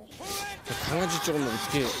돼. 강아지 쪽은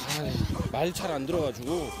어떻게 말 잘 안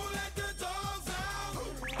들어가지고.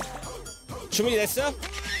 준비됐어?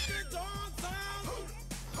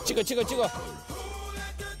 찍어.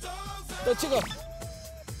 또 찍어.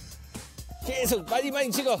 계속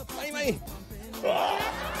많이 찍어. 많이.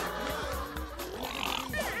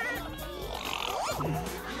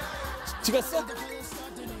 찍었어?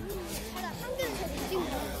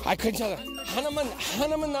 아, 괜찮아.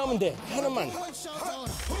 하나만 나오면 돼. 하나만.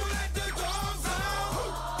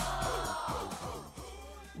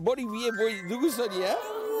 머리 위에 누구 선이야?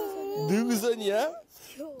 누구 선이야?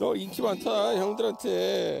 너 인기 많다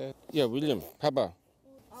형들한테. 야, 윌리엄 봐봐.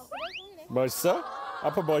 멋있어?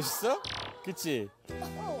 아빠 멋있어? 그치?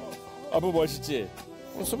 아빠 멋있지?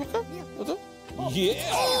 써볼까? 너도? 예!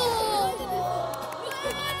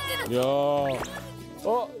 야,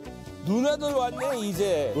 누나들 왔네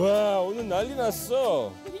이제. 와, 오늘 난리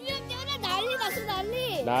났어.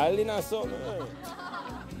 난리 났어 오늘.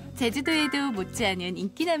 제주도에도 못지않은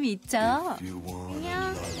인기남이 있죠.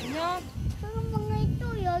 안녕. 소금방울이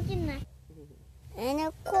또 여기 있네.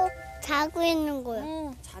 얘는 코 자고 있는 거야.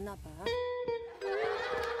 자나 봐.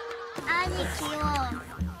 아니 귀여워.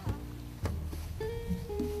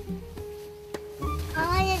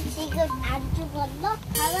 강아지 지금 안 죽었어?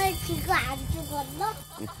 강아지 지금 안 죽었어?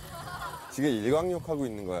 지금 일광욕하고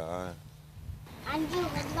있는 거야. 안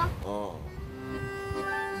죽었어?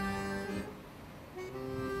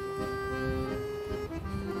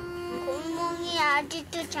 곰몽이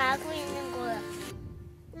아직도 자고 있는 거야.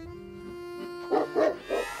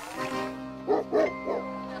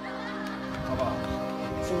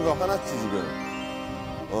 봐봐. 친구가 화났지 지금.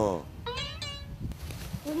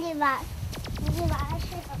 우리 마시고.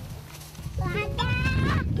 왔다.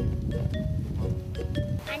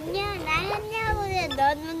 안녕, 나 현냐고래.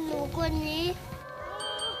 너는 누구니?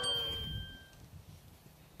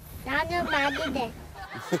 나는 말이래.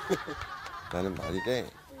 나는 말이래.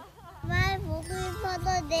 말 보고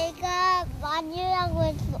싶어서 내가 말이라고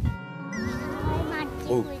했어. 말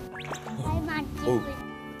만지고 있어. 말 만지고 있어.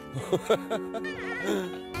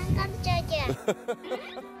 아, 깜짝이야.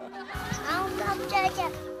 아우, 깜짝이야.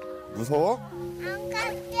 무서워? 아,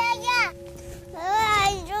 깜짝이야.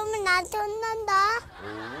 이러면 나한테 혼난다.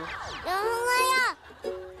 영웅아야.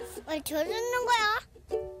 왜 저러는 거야?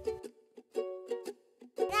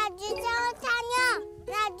 나 유정을 타냐?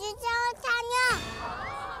 아니,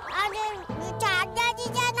 유정 안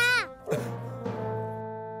다니잖아.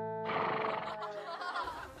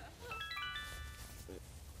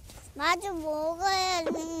 마주 먹어야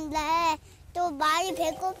했는데 또 말이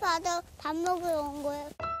배고파서 밥 먹으러 온 거야.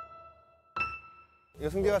 이거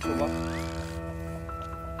승재가 줘봐.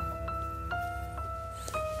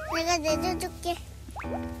 내가 내려줄게.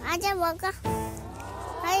 아자 먹어.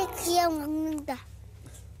 아이 귀여워 먹는다.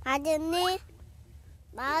 아저씨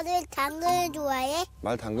말을 당근을 좋아해?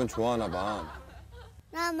 말 당근 좋아하나 봐.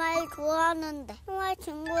 나 말 좋아하는데. 정말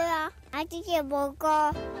친구야. 아저씨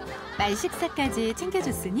먹어. 말 식사까지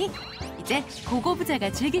챙겨줬으니 이제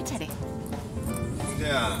고고부자가 즐길 차례.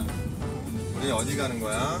 승재야, 우리 어디 가는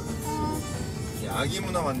거야? 이 아기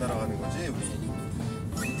문화 만나러 가는 거지,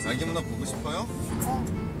 우리? 아기 문화 보고 싶어요?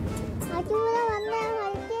 아기 문화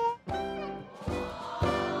만나러 갈게.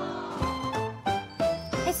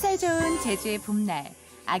 햇살 좋은 제주의 봄날,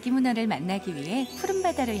 아기 문어를 만나기 위해 푸른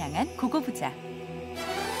바다로 향한 고고부자.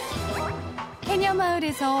 해녀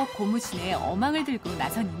마을에서 고무신에 어망을 들고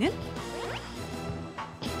나선 이는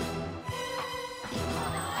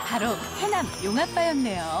바로 해남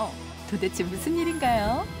용아빠였네요. 도대체 무슨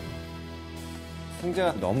일인가요?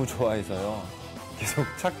 승재가 너무 좋아해서요. 계속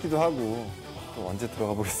찾기도 하고 또 언제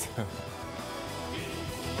들어가 보겠어요.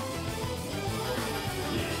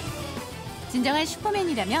 진정한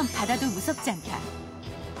슈퍼맨이라면 바다도 무섭지 않다.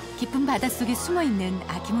 깊은 바닷속에 숨어있는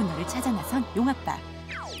아기 문어를 찾아 나선 용아빠.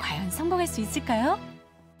 과연 성공할 수 있을까요?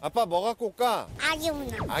 아빠 뭐 갖고 올까? 아기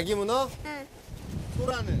문화. 아기 문어? 응.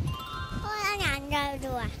 소라는? 소란이 안 잘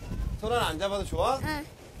좋아. 소라는 안 잡아도 좋아? 응.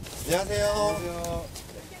 안녕하세요.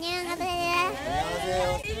 안녕하세요.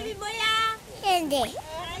 안녕하세요. 이름이 뭐야? ENG.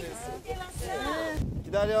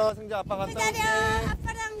 기다려, 승재 아빠 갔다 올게. 기다려.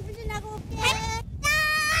 아빠랑 무슨하고 올게.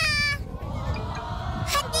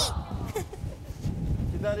 한디.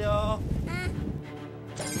 기다려.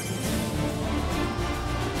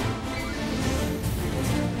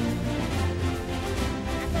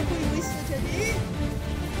 아빠 보이고 있어 저기.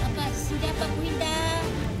 아빠 승재 아빠 보인다.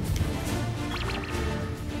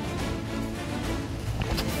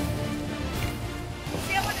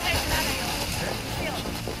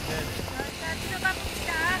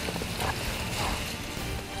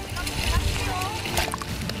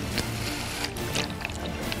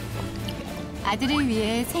 아들을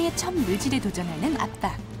위해 새해 첫 물질에 도전하는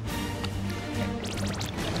아빠.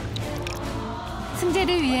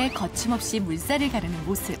 승재를 위해 거침없이 물살을 가르는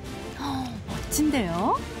모습.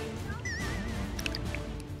 멋진데요?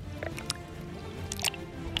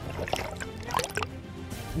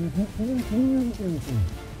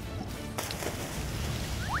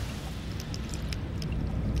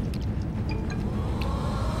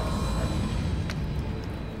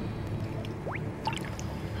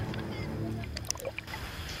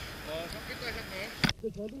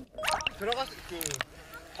 들어가서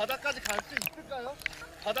바다까지 갈 수 있을까요?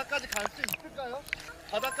 바다까지 갈 수 있을까요?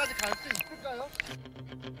 바다까지 갈 수 있을까요?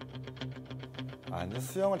 아니요,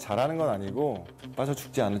 수영을 잘하는 건 아니고 빠져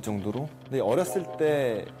죽지 않을 정도로. 근데 어렸을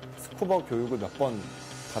때 스쿠버 교육을 몇 번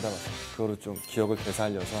받아봤어요. 그거로 좀 기억을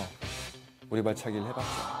되살려서 오리발차기를 해봤죠.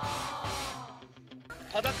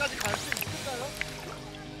 바다까지 갈 수 있을까요?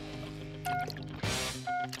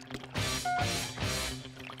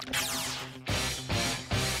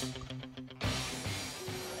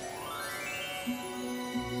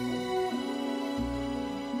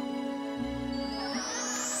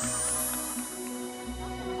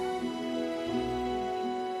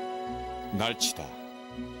 날치다.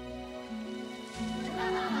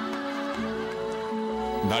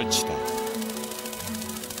 날치다.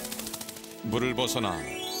 물을 벗어나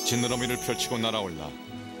지느러미를 펼치고 날아올라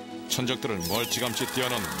천적들을 멀찌감치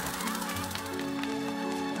뛰어넘는다.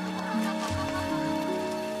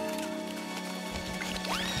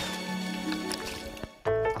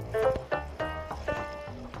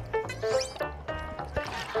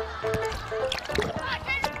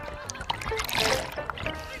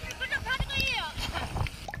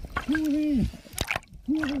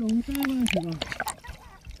 너무 짧아요 제가.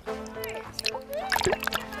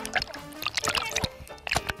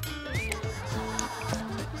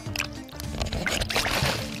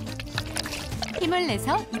 힘을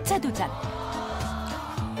내서 2차 도전.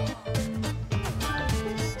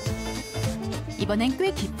 이번엔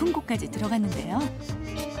꽤 깊은 곳까지 들어갔는데요.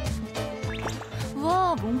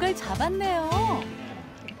 우와, 뭔가를 잡았네요.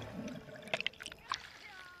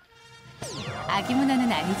 아기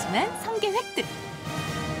문어는 아니지만 성게 획득.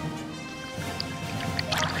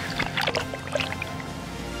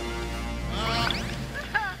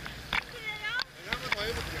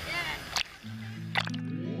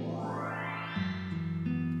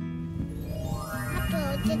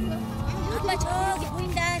 아빠 저기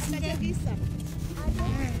보인다 진짜. 저기 있어.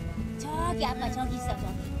 저기 아빠 저기 있어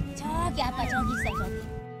저기. 저기 아빠 저기 있어 저기.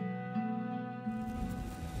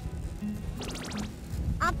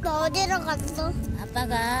 아빠 어디로 갔어?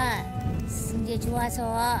 아빠가 승재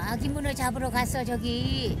좋아서 아기 문어 잡으러 갔어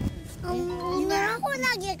저기. 오늘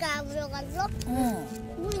호나기 잡으러 갔어? 응.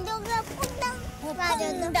 문어가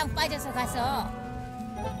퐁당 빠져서 갔어.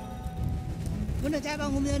 문어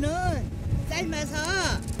잡아오면은 삶아서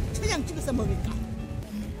초장 찍어서 먹을까?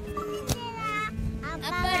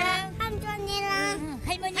 아빠랑 삼촌이랑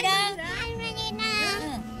할머니랑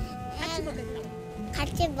같이 먹을까?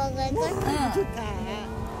 같이 먹을까? 좋다.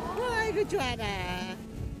 아이고 좋아라.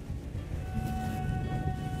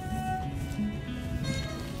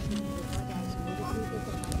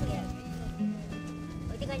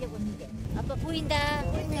 어디 가려고 했는데? 아빠 보인다.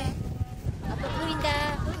 보이네. 아빠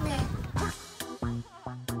보인다. 보이네.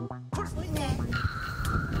 보이네.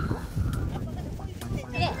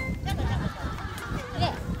 그래. 그래.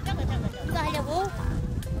 응가 하려고?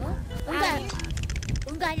 어?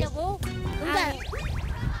 응가 하려고?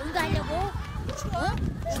 응가 하려고? 추워?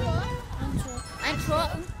 추워? 안 추워?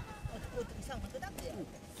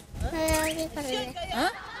 여기 갈래.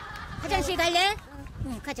 어? 화장실 갈래?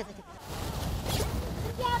 응, 가자.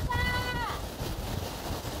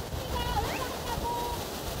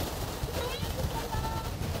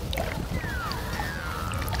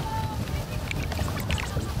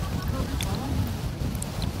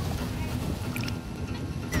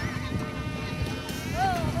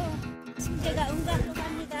 승재가 응가하러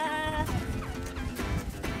갑니다.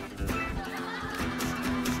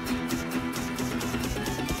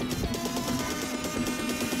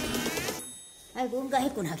 아이고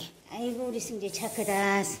응가했구나. 아이고 우리 승재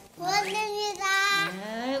착하다. 고맙습니다.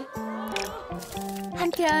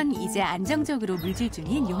 한편 이제 안정적으로 물질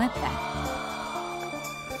중인 용아빠.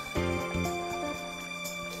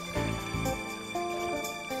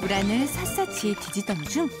 물 안을 샅샅이 뒤지던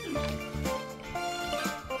중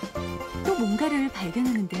또 뭔가를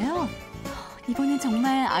발견하는데요. 이번엔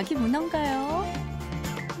정말 아기 문어인가요?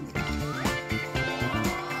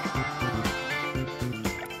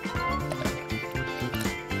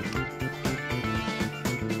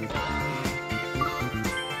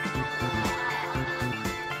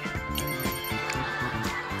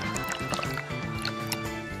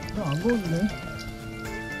 안 보이네.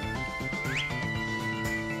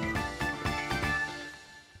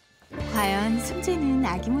 과연 승재는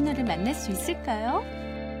아기 문어를 만날 수 있을까요?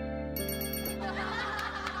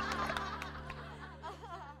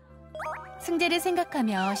 승재를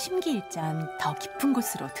생각하며 심기일전 더 깊은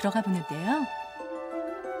곳으로 들어가 보는데요.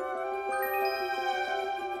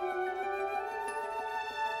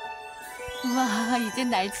 우와, 이젠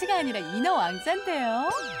날치가 아니라 인어 왕자인데요.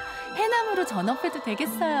 해남으로 전업해도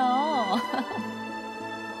되겠어요.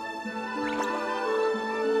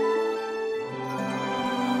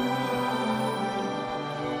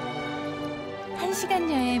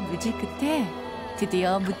 1시간여의 물질 끝에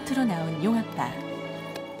드디어 무트로 나온 용아빠.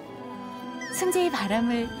 승재의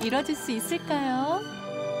바람을 이뤄줄 수 있을까요?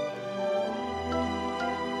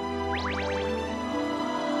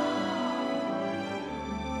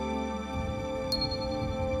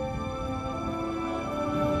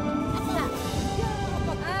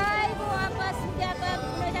 아이고 아빠 승재 아빠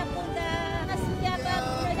문어 잡고 온다. 승재 아빠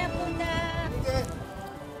문어 잡고 온다.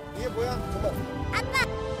 이게 뭐야? 정말. 아빠.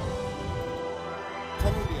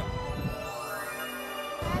 선물이야.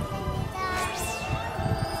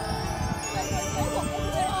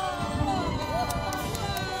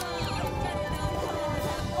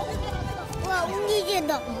 와,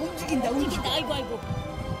 움직인다. 움직인다. 아이고.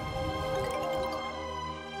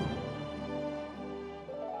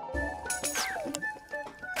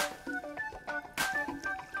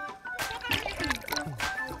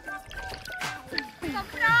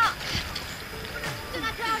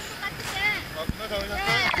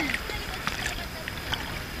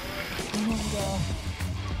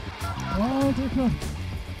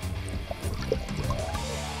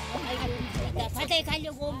 바다에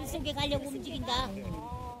가려고 물속에 가려고 움직인다.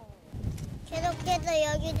 계속해서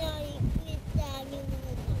여기서 입고 있다.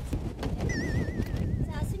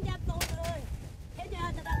 자, 승재 아빠 오늘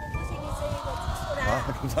해녀하느라고 고생했어요. 이거 주소라.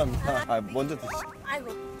 감사합니다. 먼저 드시죠. 아이고.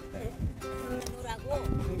 뭐라고?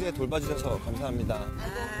 승재 돌봐주셔서 감사합니다.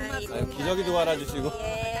 아이고, 기저귀도 갈아주시고.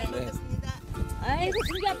 예. 네. 아이고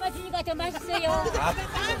승재 아빠 주니까 더 맛있어요.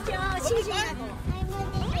 맞죠? 싱싱하고.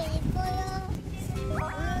 할머니도 이뻐요.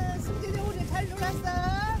 승진이 오늘 잘 놀았어.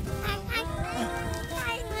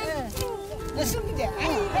 승재.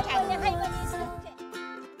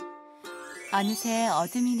 어느새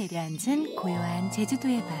어둠이 내려앉은 고요한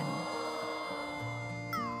제주도의 밤.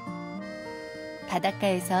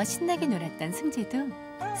 바닷가에서 신나게 놀았던 승재도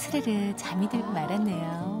스르르 잠이 들고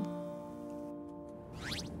말았네요.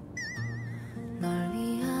 널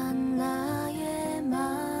위한 나의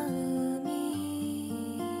마음이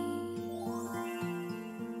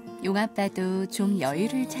용아빠도 좀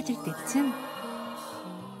여유를 찾을 때쯤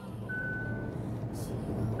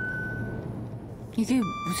이게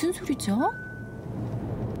무슨 소리죠?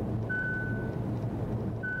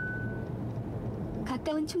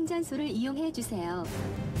 가까운 충전소를 이용해 주세요.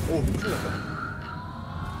 오, 큰일 났다.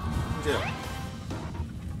 이제요.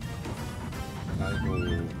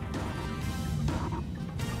 아이고.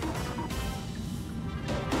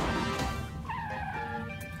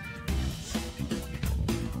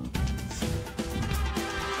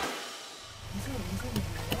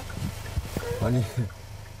 아니,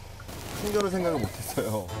 충전을 생각을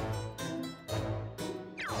못했어요.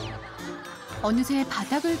 어느새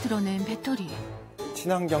바닥을 드러낸 배터리.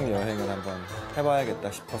 친환경 여행을 한번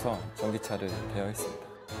해봐야겠다 싶어서 전기차를 대여했습니다.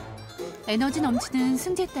 에너지 넘치는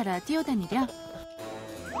승재 따라 뛰어다니랴.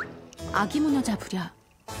 아기 문어 잡으랴.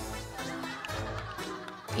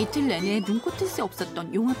 이틀 내내 눈코 뜰 새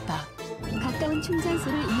없었던 용아빠. 가까운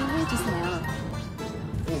충전소를 이용해 주세요.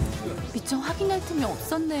 미처 확인할 틈이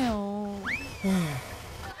없었네요.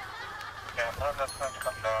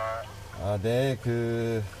 아, 네,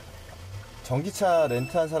 전기차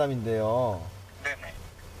렌트한 사람인데요. 네네.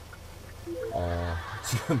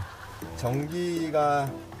 지금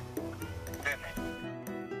전기가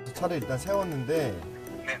네네. 차를 일단 세웠는데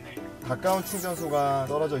네네. 가까운 충전소가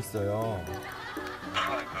떨어져 있어요.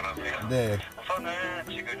 아, 그러세요? 네. 우선은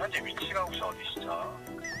지금 현재 위치가 혹시 어디시죠?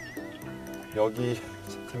 여기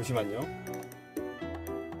잠시만요.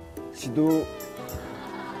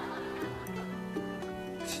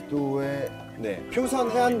 지도에 네, 표선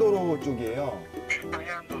해안도로 쪽이에요.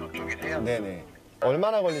 해안도로 쪽이세요? 네네.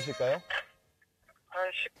 얼마나 걸리실까요? 한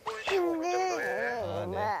 10분, 15분 정도에. 아,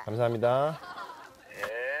 네. 감사합니다.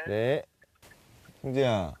 네.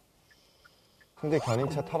 승재야. 승재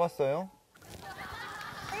견인차 타봤어요?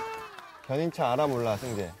 견인차 알아 몰라,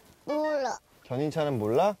 승재? 몰라. 견인차는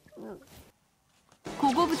몰라?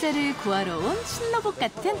 고고부자를 구하러 온 신로봇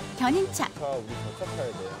같은 견인차. 우리 저 차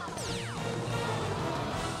타야 돼.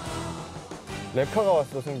 랩카가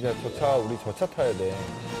왔어, 승재야. 우리 저 차 타야 돼.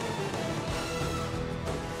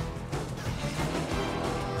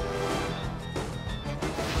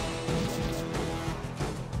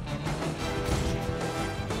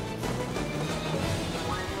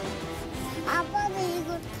 아빠는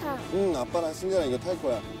이거 타. 응, 아빠랑 승재랑 이거 탈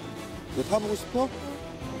거야. 이거 타보고 싶어?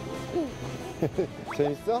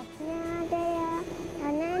 재밌어? 안녕하세요.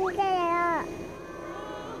 저는 한재예요.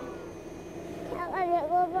 차가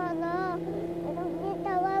배고파서 이렇게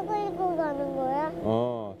타고 끌고 가는 거야?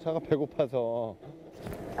 차가 배고파서.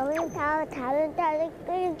 우리 다 다른 차를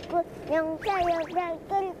끌고 영차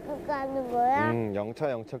끌고 가는 거야?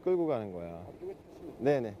 영차 끌고 가는 거야.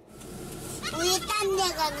 네네. 우리 딴 데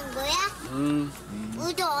가는 거야?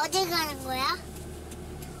 우리도 어디 가는 거야?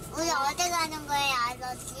 우리 어디 가는 거야,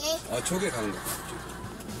 아저씨? 저기 가는 거야.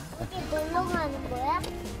 어디 놀러 가는 거야?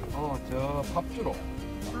 저 밥 주러.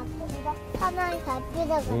 파마이 밥 주러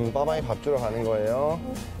가는 빠방이 밥 주러 가는 거예요.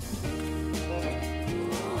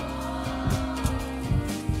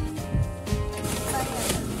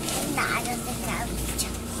 나 아저씨 나오죠.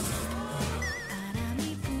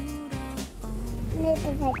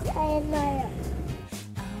 근데도 배차해놔요.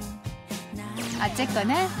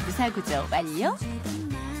 어쨌거나 무사구조 완료.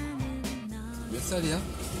 몇 살이야?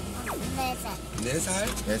 4살. 4살?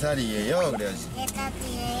 4살이에요, 그래야지.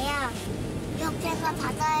 4살이에요. 옆에가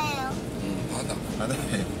바다예요.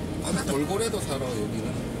 바다에. 바다 돌고래도 살아,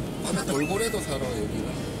 여기는. 바다 돌고래도 살아,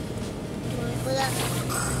 여기는.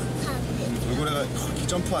 돌고래가 이렇게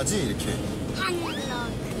점프하지, 이렇게.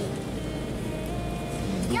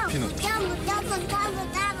 높이.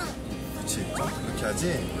 그렇지, 점프 이렇게 하지.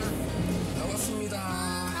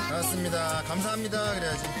 나왔습니다. 감사합니다,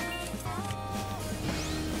 그래야지.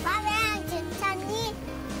 바베야 괜찮니?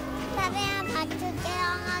 바베야 봐줄게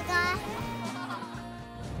영화가.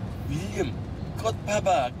 윌리엄, 꽃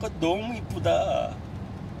봐봐. 꽃 너무 이쁘다.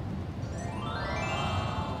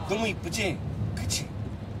 너무 이쁘지? 그치?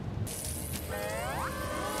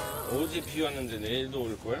 어제 비 왔는데 내일도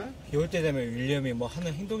올 거야? 비 올 때 되면 윌리엄이 뭐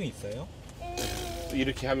하는 행동이 있어요? 또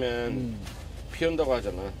이렇게 하면 비 온다고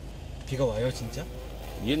하잖아. 비가 와요, 진짜?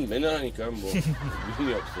 얘는 맨날 하니까 뭐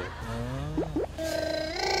의미 없어.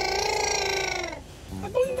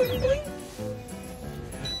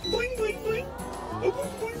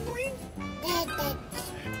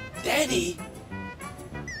 Daddy?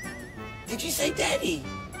 Did you say daddy?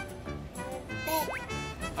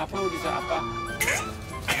 아빠 어디서 아빠?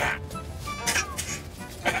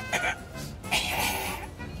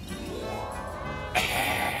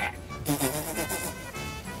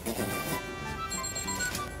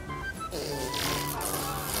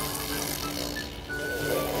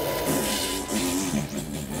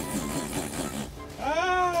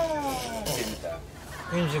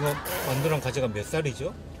 형님 지금 만두랑 가지가 몇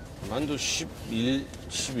살이죠? 만두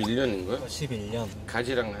 11년인가요? 11년.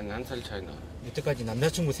 가지랑 한 살 차이 나. 이때까지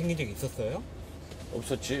남자친구 생긴 적이 있었어요?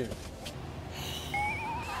 없었지.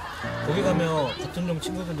 거기 가면 같은 종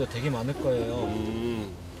친구들도 되게 많을 거예요.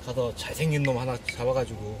 가서 잘생긴 놈 하나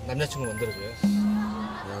잡아가지고 남자친구 만들어줘요.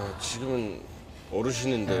 야, 지금은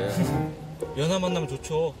어르신인데. 연하 만나면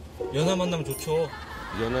좋죠. 연하 만나면 좋죠.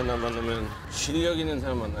 연하나 만나면 실력 있는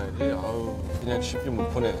사람 만나야지. 아우, 그냥 쉽게 못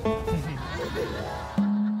보내.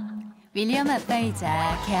 윌리엄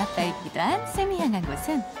아빠이자 개 아빠이기도 한 쌤이 향한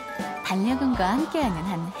곳은 반려견과 함께하는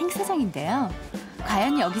한 행사장인데요.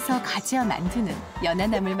 과연 여기서 가지와 만두는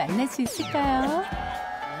연하남을 만날 수 있을까요?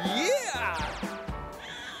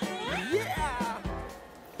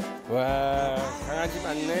 와, 강아지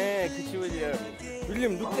많네. 그치, 윌리엄.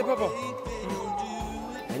 윌리엄, 늑대 봐봐.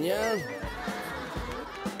 안녕.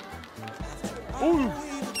 어우.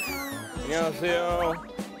 안녕하세요.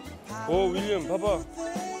 오, 윌리엄, 봐봐.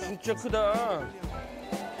 진짜 크다.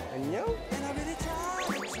 안녕?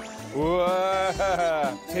 우와,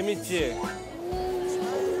 재밌지?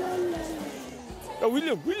 야,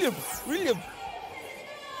 윌리엄.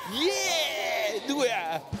 예!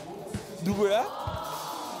 누구야?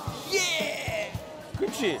 예!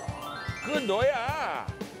 그치? 그건 너야.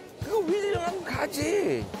 그거 윌리엄하고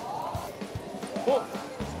가지.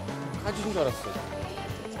 가지인 줄 알았어.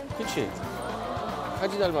 그치?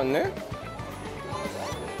 가지 닮았네?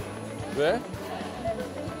 왜?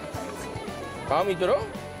 마음이 들어?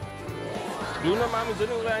 누나 마음이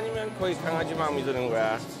드는 거야? 아니면 거의 강아지 마음이 드는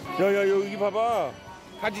거야? 야야, 여기 봐봐.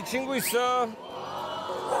 가지 친구 있어.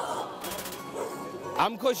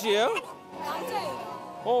 암컷이에요? 남자예요.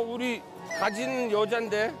 우리 가지는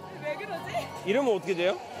여잔데. 왜 그러지? 이름은 어떻게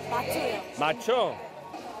돼요? 맞춰요. 맞춰?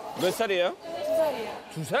 몇 살이에요? 2살이요.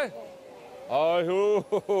 2살? 아휴.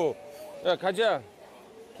 야, 가지야.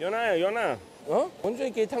 연아.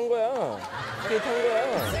 완전히 개 탄 거야.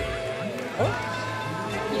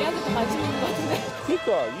 얘한테 관심 있는 것 같은데.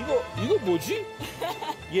 그러니까 이거 뭐지?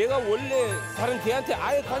 얘가 원래 다른 개한테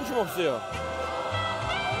아예 관심 없어요.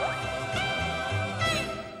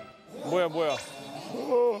 뭐야?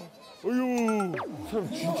 어휴,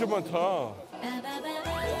 사람 진짜 많다.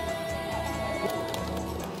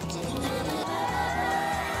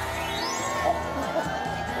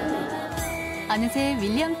 어느새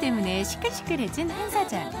윌리엄 때문에 시끌시끌해진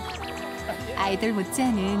행사장. 아이들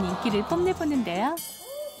못지않은 인기를 뽐내보는데요.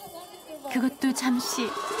 그것도 잠시.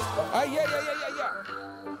 야야야야야.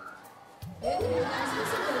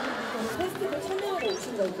 페스티벌 참여하러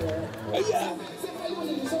오신 거고요.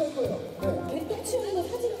 개똥 치우는 거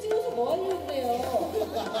사진 찍어서 뭐 하려고요?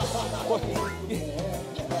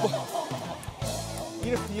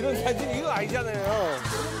 이런 사진 이거 아니잖아요.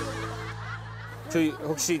 저희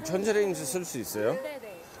혹시 전자레인지 쓸 수 있어요?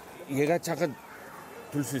 네네. 얘가 잠깐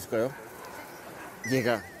둘 수 있을까요?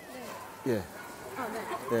 얘가. 네. 예.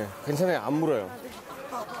 네, 괜찮아요. 안 물어요.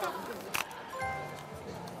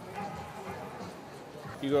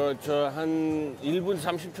 이거 저 한 1분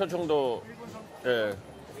 30초 정도. 예.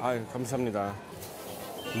 아유, 감사합니다.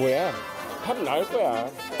 뭐야? 밥 나올 거야.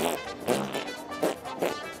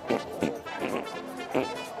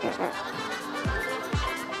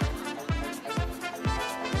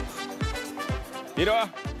 이리 와.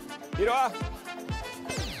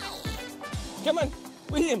 잠깐만,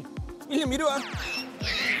 윌리엄 이리 와.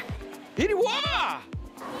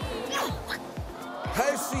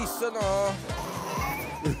 할 수 있어, 너.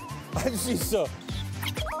 할 수 있어.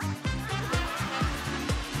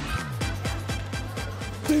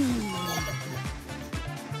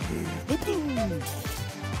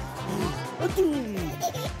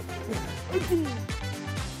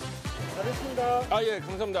 잘했습니다. 아, 예,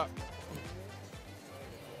 감사합니다.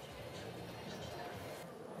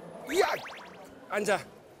 야! 앉아.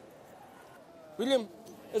 윌리엄,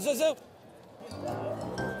 어서오세요.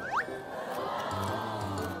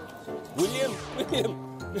 윌리엄.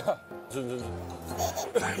 야,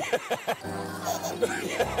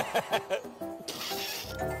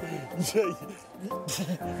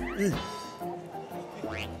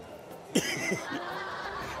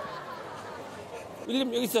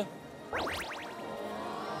 윌리엄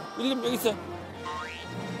여기 있어.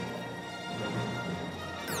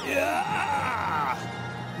 이야!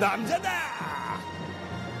 남자다!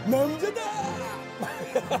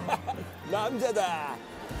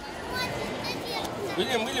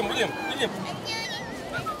 윌리엄.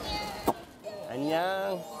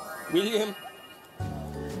 안녕. 윌리엄.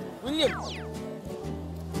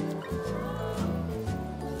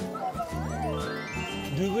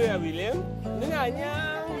 누구야, 윌리엄? 누나 안녕.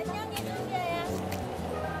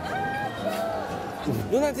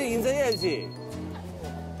 누나한테 인사해야지.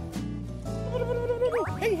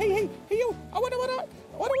 헤이 헤이 헤이 헤이요.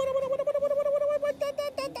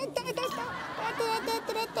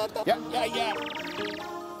 야야야.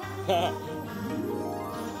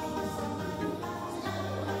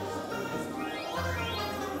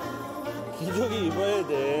 기저귀 입어야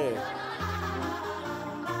돼.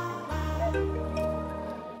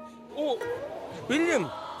 오, 윌리엄,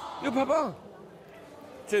 이거 봐봐.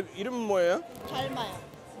 제 이름 뭐예요? 닮아요.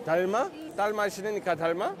 달마? 달마 싫으니까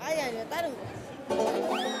달마? 아니요, 다른 거.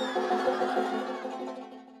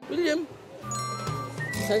 윌리엄,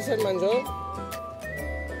 살살 만져.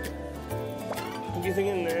 이쁘게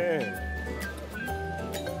생겼네.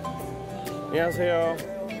 안녕하세요.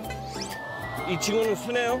 이 친구는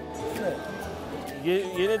순해요? 네.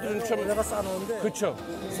 얘네들은 좀 내가 싸놓은데. 그쵸?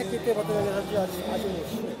 새끼 때부터 아주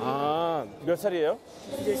심해. 아, 몇 살이에요?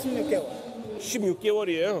 이제 16개월.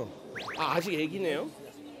 16개월이에요. 아, 아직 애기네요?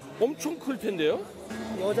 엄청 클 텐데요?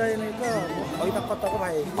 여자애니까 뭐 거의 다 컸다고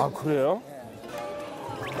봐야지. 아, 그래요?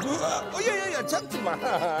 야야야, 잡지 마.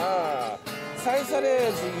 살살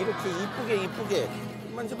해야지. 이렇게 이쁘게.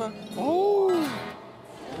 만져봐. 어우.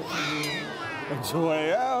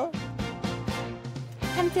 좋아요.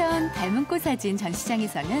 한편 닮은 꽃 사진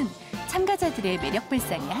전시장에서는 참가자들의 매력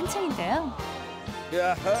발산이 한창인데요.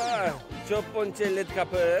 야하, 첫 번째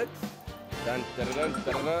레드카펫. 딴따라란.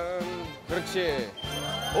 그렇지.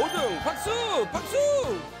 5등 박수.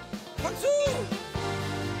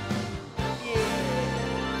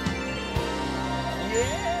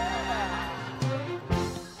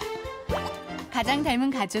 가장 닮은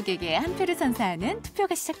가족에게 한 표를 선사하는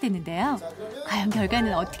투표가 시작됐는데요. 과연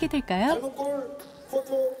결과는 어떻게 될까요? 닮은 꼴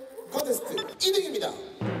포토 콘테스트 2등입니다.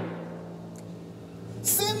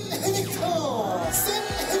 샘 해니커.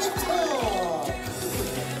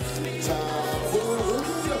 자,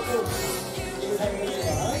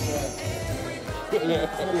 오늘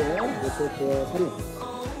 5등이었고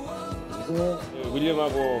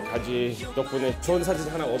윌리엄하고 가지 덕분에 좋은 사진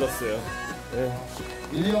하나 얻었어요. 네.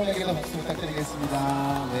 윌리엄에게도 박수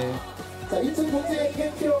부탁드리겠습니다. 네. 자, 2000번째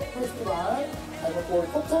캠피어 페스티벌 닮은 꼴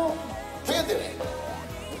포토 경연대회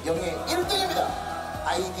영예 1등입니다.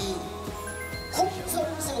 아이디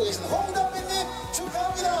홍성을 쓰고 계신 홍담배님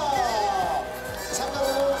축하합니다.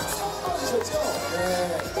 참가번호 3번이셨죠? 네.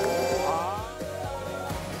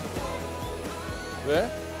 왜?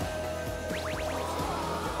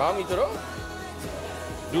 마음이 들어?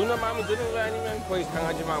 누나 마음이 드는 거야? 아니면 거의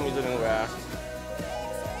강아지 마음이 드는 거야?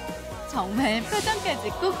 정말 표정까지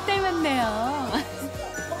꼭 닮았네요.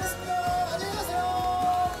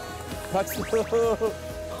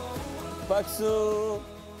 박수.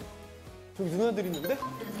 저기 누나들 있는데?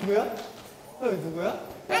 누구야? 누구야?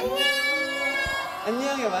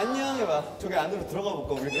 안녕 해봐, 안녕 해봐. 저기 안으로 들어가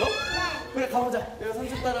볼까, 우리도? 그래, 가보자. 여기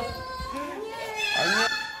삼촌 따라. 안녕.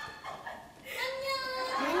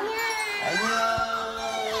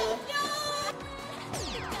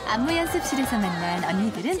 안무 연습실에서 만난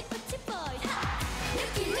언니들은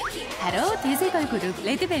바로 대세 걸그룹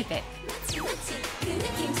레드벨벳.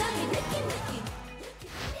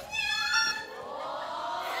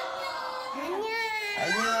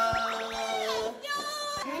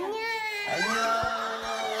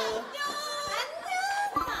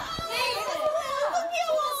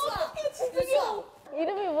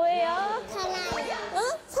 이름이 뭐예요? 설아요. 응?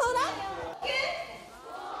 설아?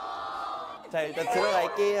 자, 일단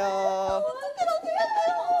들어갈게요.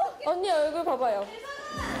 언니 얼굴 봐봐요.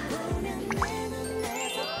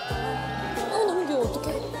 너무 귀여워.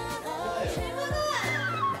 어떡해.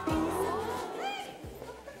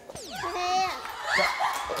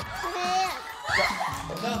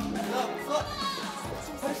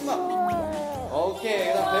 오케이,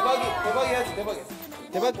 그다음 대박이 해야지, 대박이.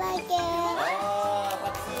 박수.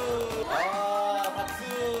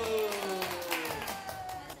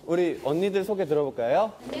 우리 언니들 소개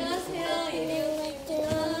들어볼까요? 안녕하세요. 예리언니입니다.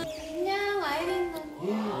 안녕. 아이린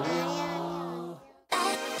언니.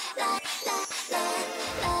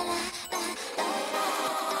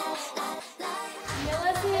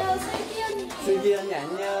 안녕하세요. 슬기 언니. 슬기 언니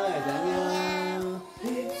안녕.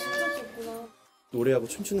 진짜 좋구나. 노래하고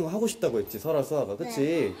춤추는 거 하고 싶다고 했지, 설아가,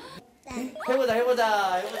 그치? 네.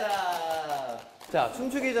 해보자. 자,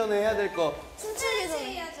 춤추기 전에 해야 될 거. 춤추기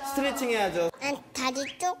전에. 스트레칭 해야죠. 난 다리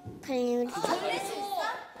쭉 벌리는 거.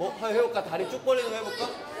 한번 해볼까? 다리 쭉 벌리는 거 해볼까?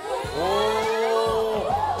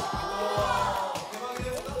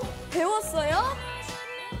 배웠어요?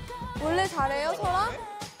 원래 잘해요, 설아?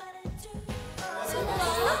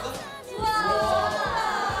 우와!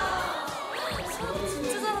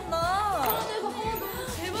 진짜 잘한다.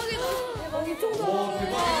 대박이다. 대박, 엄청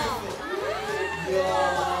잘한다.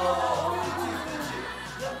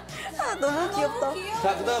 귀엽다.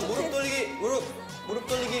 자, 그 다음 무릎 돌리기. 무릎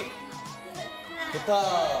돌리기. 좋다.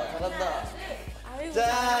 잘한다.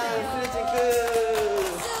 짠! 스트레칭 끝!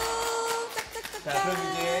 자, 그럼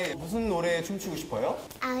이제 무슨 노래 춤추고 싶어요?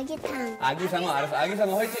 아기상. 아기상어, 알았어.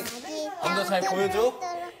 아기상어 화이팅! 먼저 잘 보여줘.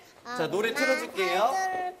 자, 노래 틀어줄게요.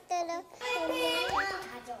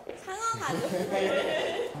 상어 가족.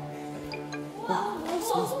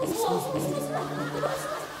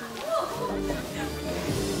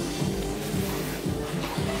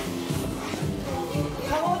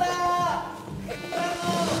 상어다!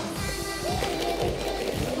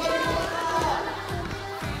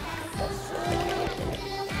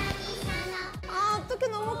 아, 어떡해,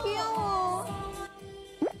 너무 귀여워.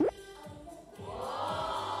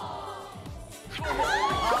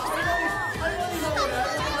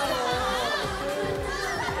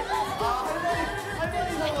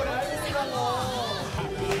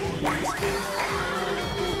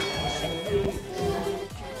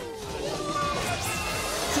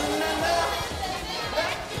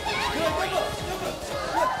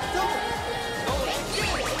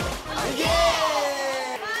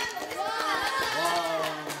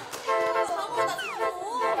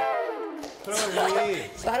 그럼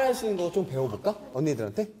우리 따라할 수 있는 거 좀 배워볼까?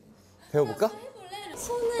 언니들한테? 배워볼까?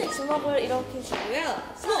 손을 주먹을 이렇게 주고요.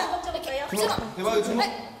 주먹! 이렇게요? 주먹! 대박이 주먹!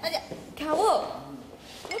 아니, 하고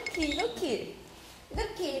이렇게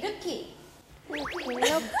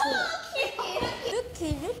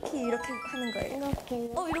하는 거예요.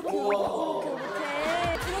 이렇게.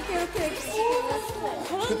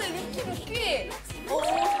 잘하네, 이렇게.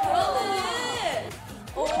 잘하네.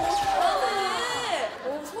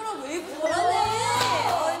 소라 웨이브 잘하네.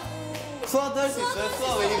 아이고. 수아도 할 수 있어요?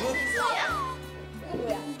 수아 웨이브? 이거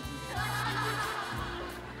뭐야?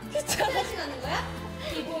 다시 가는 거야?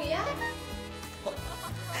 이거야?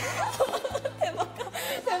 대박.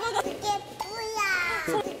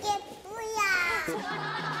 그게 뿌야.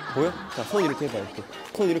 보여? 자, 손 이렇게 해봐, 이렇게.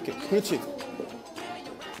 손 이렇게. 그렇지.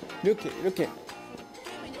 이렇게.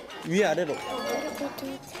 위 아래로.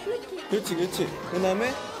 그렇지. 그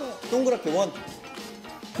다음에 동그랗게 원.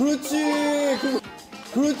 그렇지.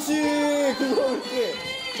 그거 이렇게.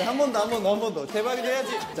 자, 한 번 더. 대박이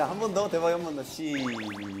돼야지. 자, 한 번 더. 대박이 한 번 더.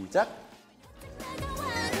 시작.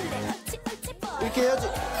 이렇게 해야지.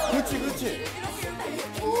 그렇지.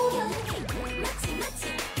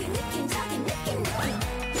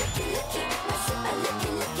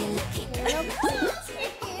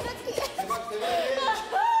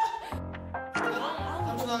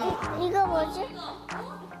 이거 뭐지?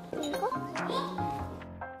 이게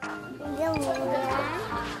뭐야?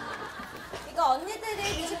 이거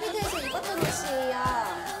언니들이 뮤직비디오에서 입었던 옷이에요.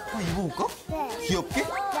 한번 입어볼까? 네. 귀엽게? 네.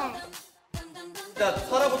 자,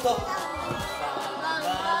 설아부터.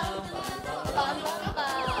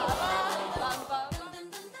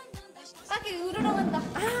 딱히 으르렁 한다.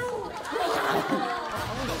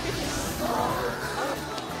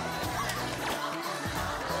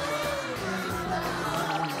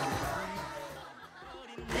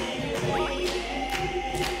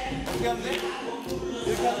 어떻게 하면 돼?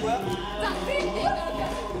 이렇게 하는 거야?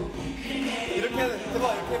 이렇게 해야 돼.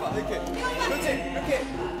 대박, 이렇게 해봐. 이렇게. 그렇지. 이렇게.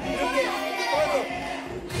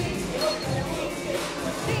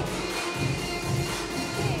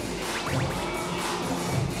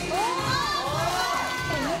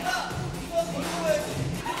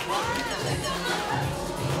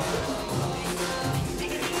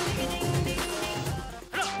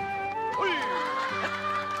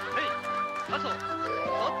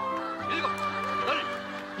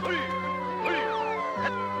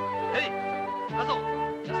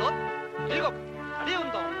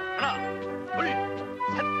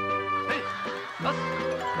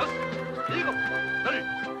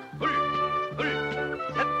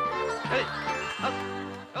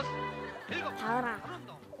 하나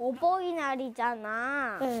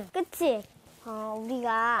어버이날이잖아. 응. 그치?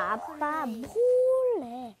 우리가 아빠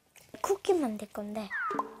몰래 쿠키 만들 건데.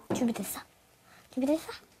 준비됐어?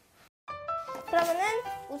 그러면은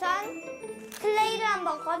우선 클레이를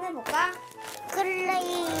한번 꺼내볼까?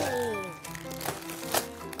 클레이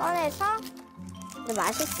꺼내서 근데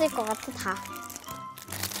맛있을 것 같아 다.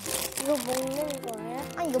 이거 먹는 거예요?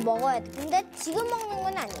 아니 이거 먹어야 돼. 근데 지금 먹는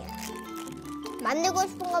건 아니야. 만들고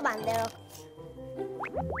싶은 거 만들어.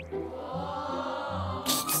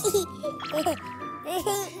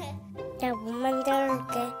 내가 못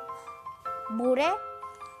만들어줄게. 모래?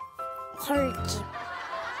 벌집.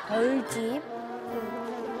 응.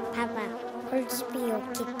 봐봐. 벌집이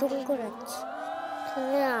이렇게 동그랗지.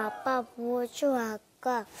 근데 아빠 뭐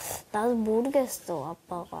좋아할까? 나도 모르겠어,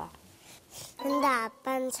 아빠가. 근데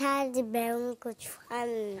아빠는 차라리 매운 거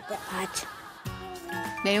좋아하는데. 맞아.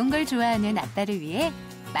 매운 걸 좋아하는 아빠를 위해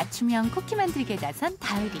맞춤형 쿠키 만들기에 나선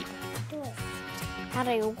다을이.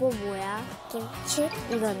 다라 요거 뭐야? 김치?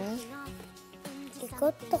 이거는?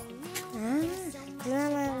 이것도?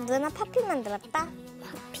 누나 파피 만들었다?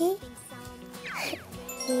 파피?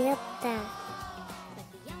 귀엽다.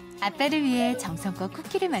 아빠를 위해 정성껏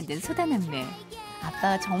쿠키를 만든 소다남매.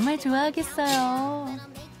 아빠가 정말 좋아하겠어요.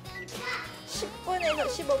 10분에서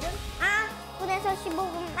 15분? 10분에서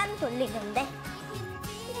 15분만 돌리는데.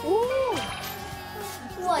 오!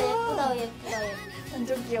 우와, 예쁘다.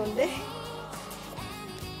 완전 귀여운데?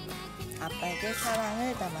 아빠에게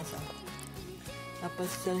사랑을 담아서. 아빠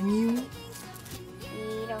사랑해요.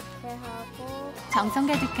 이렇게 하고. 정성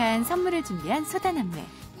가득한 선물을 준비한 소다남매.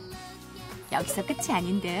 여기서 끝이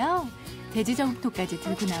아닌데요. 돼지저국토까지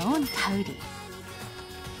들고 나온 다을이.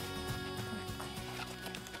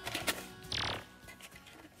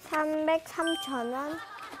 $303,000.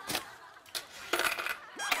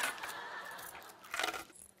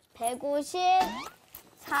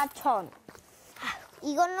 154,000.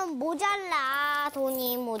 이걸로 모자라.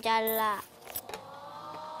 돈이 모자라.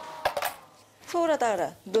 소울아,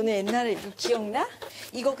 다을아, 너네 옛날에 이거 기억나?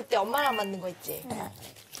 이거 그때 엄마랑 만든 거 있지?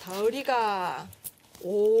 다을이가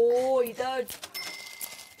이달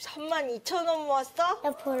 32,000원 모았어?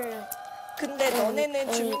 볼래. 근데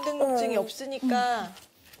너네는 주민등록증이 없으니까.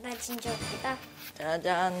 나 진짜 웃기다.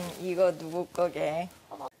 짜잔, 이거 누구 거게?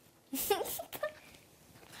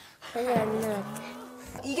 별로 안 나왔다.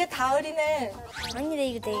 이게 다을이네. 아니다,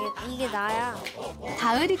 이게 나야.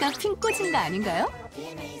 다을이가 핑 꽂은 거 아닌가요?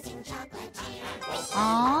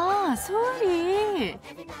 아, 소울이.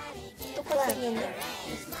 똑같이 생겼네.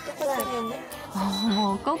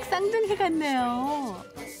 어머, 꼭 쌍둥이 같네요.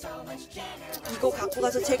 이거 갖고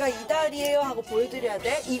가서 제가 이달이에요 하고 보여드려야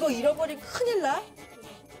돼? 이거 잃어버리면 큰일 나?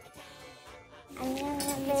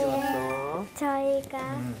 안녕하세요.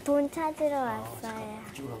 저희가 돈 찾으러 왔어요.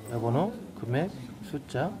 번호, 금액,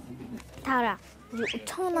 숫자. 다라, 우리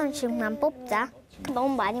 5,000원씩만 뽑자.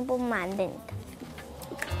 너무 많이 뽑으면 안 되니까.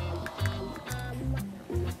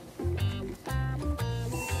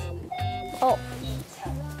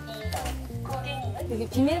 여기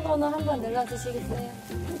비밀번호 한번 눌러주시겠어요?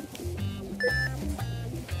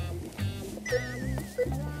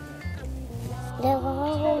 내가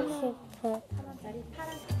하고 싶어.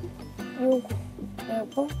 요거.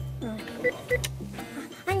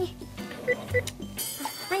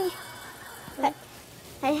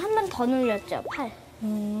 아니, 한 번 더 눌렸죠, 8.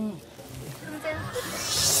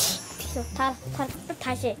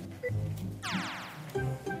 다시.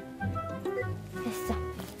 됐어.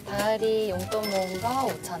 다을이 용돈 모은 거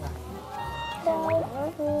 5,000원.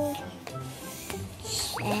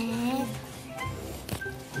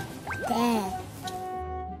 네.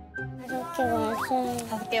 이렇게 왔어요.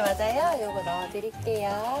 5개 맞아요? 요거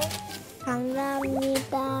넣어드릴게요.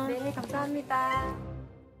 감사합니다. 네, 감사합니다.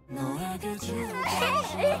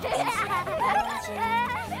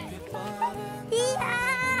 이야!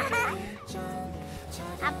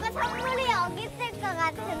 아빠 선물이 여기 있을 것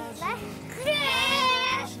같은데? 그래!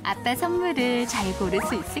 아빠 선물을 잘 고를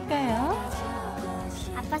수 있을까요?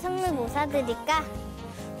 아빠 선물 뭐 사드릴까?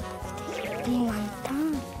 너무 많다.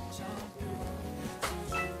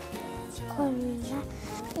 콜라.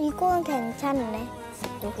 이건 괜찮네.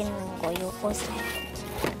 여기 있는 거 요거 사야 돼.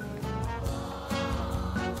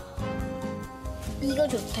 이거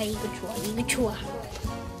좋다. 이거 좋아. 헉,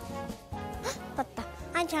 맞다.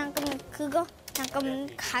 아니 잠깐만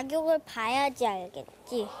가격을 봐야지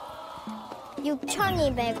알겠지.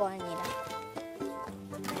 6,200원이라.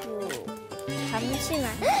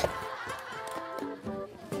 잠시만.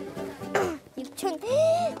 6,000.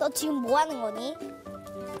 너 지금 뭐 하는 거니?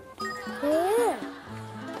 왜?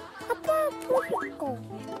 아빠 보니까.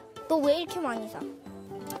 너 왜 이렇게 많이 사?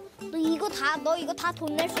 너 이거 다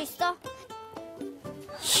돈 낼 수 있어?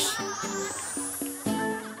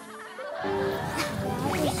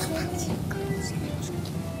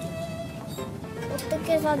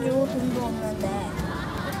 어떻게 사줘? 돈도 없는데.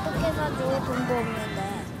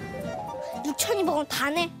 6,200원 다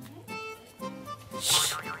내.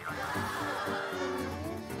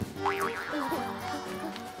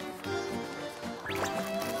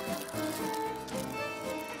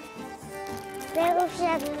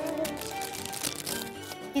 배고프야.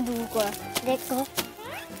 이 누구 거야? 내 거.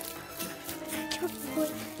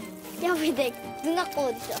 여기 내 누나 거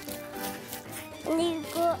어딨어?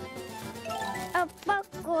 이거 아빠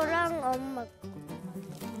거랑 엄마 거.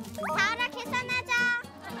 다라 계산하자.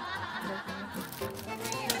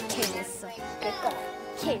 제일 됐어. 내 거.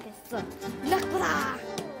 제일 됐어. 누나 거다.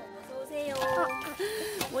 어서오세요.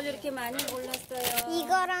 뭘 이렇게 많이 골랐어요?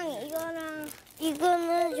 이거랑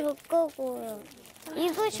이거는 저 거고요.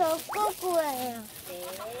 이거 저 거고요.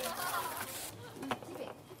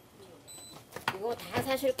 이거 다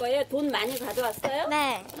사실 거예요? 돈 많이 가져왔어요?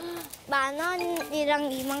 네.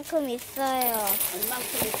 10,000원이랑 이만큼 있어요.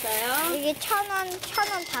 얼만큼 있어요? 이게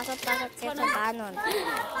 1,000원 다섯 개에서 10,000원.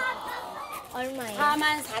 얼마예요?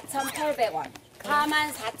 44,800원.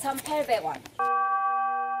 44,800원.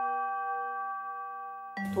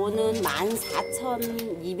 돈은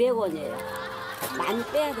 14,200원이에요. 많이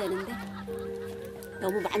빼야 되는데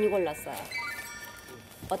너무 많이 골랐어요.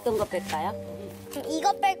 어떤 거 뺄까요?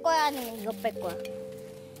 이거 뺄 거야 아니면 이거 뺄 거야?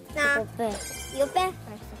 이거 빼. 이거 빼?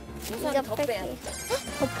 우선 이거 더 뺄게. 빼요.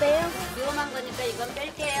 더 빼요? 위험한 거니까 이건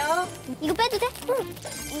뺄게요. 이거 빼도 돼? 응.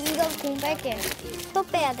 이거 공 뺄게요. 또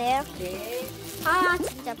빼야 돼요? 네. 아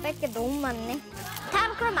진짜 뺄 게 너무 많네.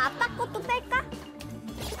 다음 그럼 아빠 것도 뺄까?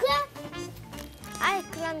 그래? 아이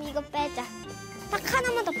그럼 이거 빼자. 딱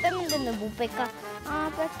하나만 더 빼면 되는데 못 뺄까?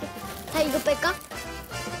 아 뺄게. 자 이거 뺄까?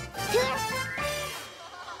 그래.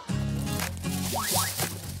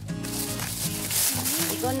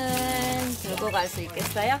 이거는 들고 갈 수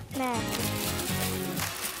있겠어요? 네.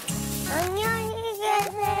 안녕히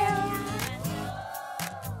계세요.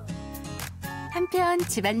 한편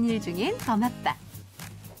집안일 중인 범아빠.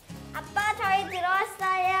 아빠 저희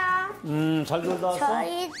들어왔어요. 잘 놀다 왔어?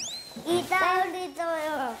 저희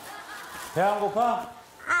이다을이줘요. 배 안 고파?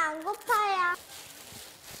 아 안 고파요.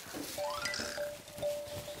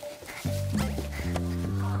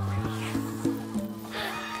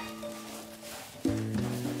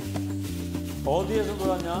 어디에서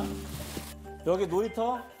놀았냐? 여기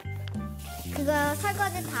놀이터? 그거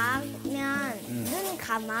설거지 다 하면 눈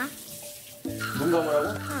감아. 눈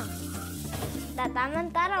감으라고?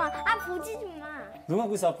 나만 따라와. 아 보지 좀 마. 눈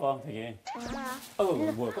감고 있어 아빠 되게. 아이고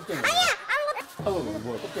뭐야 깜짝이야. 아니야 아무것도. 아이고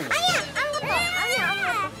뭐야 깜짝이야.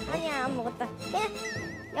 아니야 아무것도.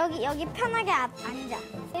 그냥 여기 편하게 앉아.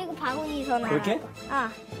 그리고 바구니 손 하나. 이렇게?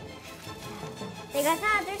 내가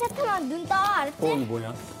하나 둘 셋 하면 눈 떠. 알았지? 이거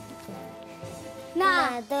뭐냐?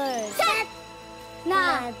 하나 둘 셋.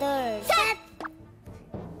 하나 둘 셋.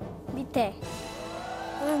 밑에.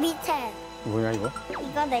 밑에. 뭐냐 이거?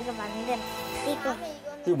 이거 내가 만든. 이거.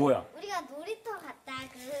 이거 뭐야? 우리가 놀이터 갔다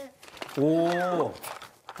오.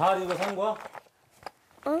 다 이거 산 거야?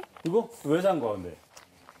 응? 이거 왜 산 거야 근데?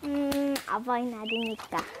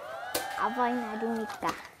 어버이날이니까. 어버이날이니까.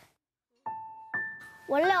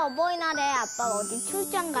 원래 어버이날에 아빠 어디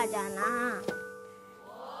출장 가잖아.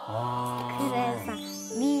 아. 그래서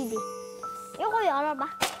미리. 요거 열어봐.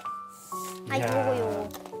 아 이야. 요거.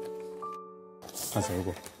 알았어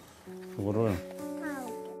요거를.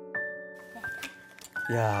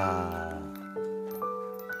 야.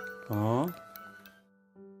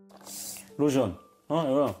 로션.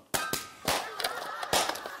 이거.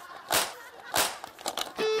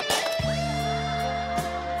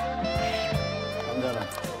 남자는.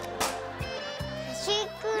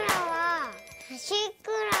 시끄러워.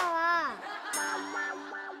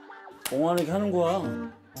 옹알이 이렇게 하는 거야.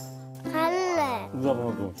 갈래. 누나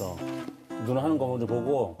봐도 자. 누나 하는 거 먼저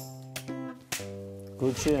보고.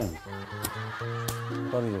 그렇지.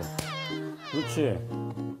 빠르게. 그렇지.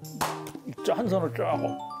 한 손을 쫙.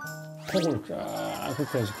 턱을 쫙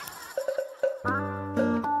그렇게 해야지.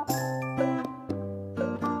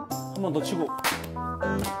 한 번 더 치고.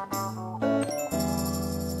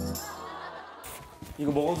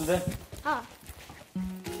 이거 먹어도 돼?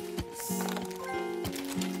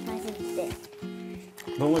 맛있대.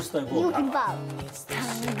 너무 맛있다 이거. 이거 김밥.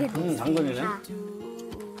 당근이네.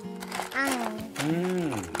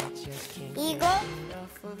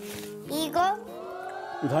 이거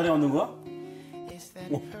이 다리 얻는 거야?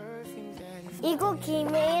 이거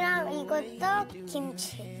김이랑 이것도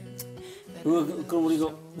김치. 그럼 우리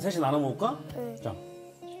이거 셋이 나눠 먹을까? 응. 자.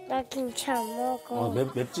 나 김치 안 먹어.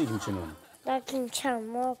 맵지 김치는. 나 김치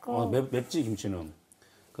안 먹어. 맵지 김치는.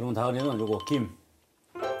 그러면 다은이는 요거 김.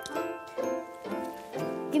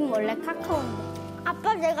 김 원래 카카오인데.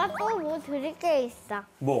 아빠 내가 또 뭐 드릴 게 있어.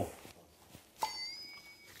 뭐?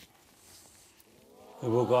 이거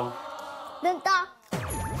뭐가? 눈 떠.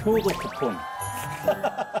 효도 쿠폰.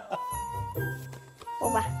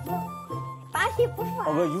 뽑아. 빨리 뽑아.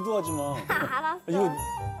 왜 유도하지 마. 알았어. 이거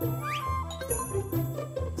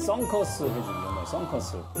선커스 해준다.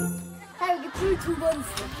 선커스. 나 여기 불 2번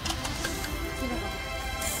있어.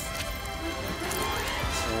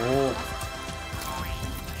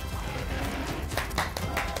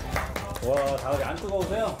 오. 와, 다은이 안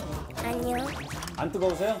뜨거우세요? 아니요. 안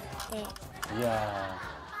뜨거우세요? 네. 이야.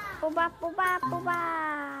 뽑아.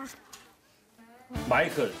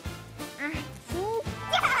 마이클. 아,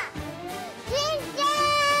 진짜!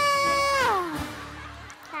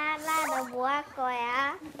 할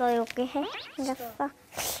거야? 너 여기 해? 생겼어?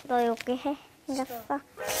 너 여기 해? 생겼어?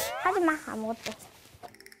 하지 마, 아무것도.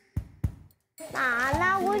 나 안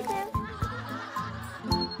하고 싶어.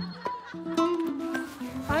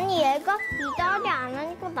 아니, 얘가 이 자리 안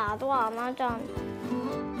하니까 나도 안 하잖아.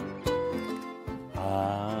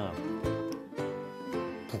 아,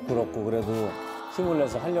 부끄럽고 그래도 힘을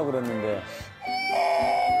내서 하려고 그랬는데.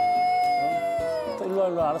 어? 일로 와,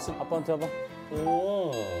 일로 와. 알았어. 아빠한테 와봐.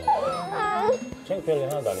 창피할 일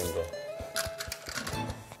하나도 아닌데.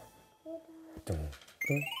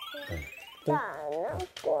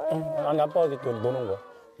 아니, 아빠가 이렇게 노는 거야.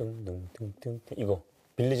 이거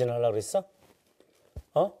빌리진 하려고 그랬어?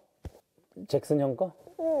 어? 잭슨 형 거?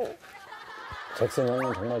 응. 잭슨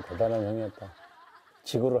형은 정말 대단한 형이었다.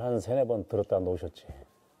 지구를 한 3-4번 들었다 놓으셨지.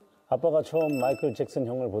 아빠가 처음 마이클 잭슨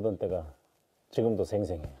형을 보던 때가 지금도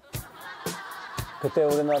생생해. 그때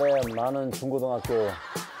우리나라에 많은 중고등학교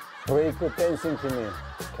브레이크 댄싱 팀이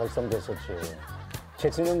결성됐었지.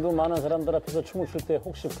 잭슨 형도 많은 사람들 앞에서 춤을 출 때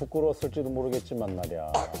혹시 부끄러웠을지도 모르겠지만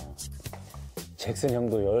말이야. 잭슨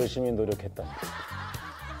형도 열심히 노력했다.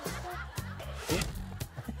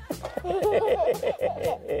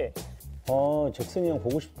 잭슨이 형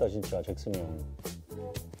보고 싶다 진짜. 잭슨이 형.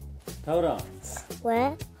 다을아.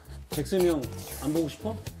 왜? 잭슨이 형 안 보고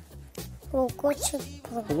싶어? 보고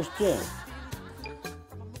싶어. 보고 싶지?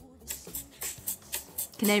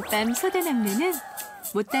 그날 밤 소대남매는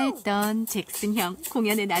못다 했던 잭슨 형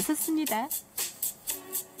공연에 나섰습니다.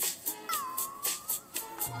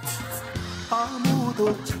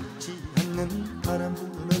 아무도 찾지 않는 바람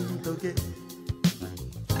부는 덕에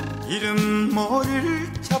이름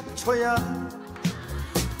머리를 잡쳐야.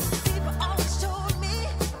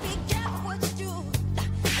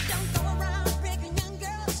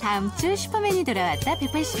 다음 주 슈퍼맨이 돌아왔다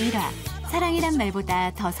 181화. 사랑이란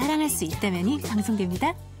말보다 더 사랑할 수 있다면이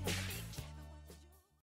방송됩니다.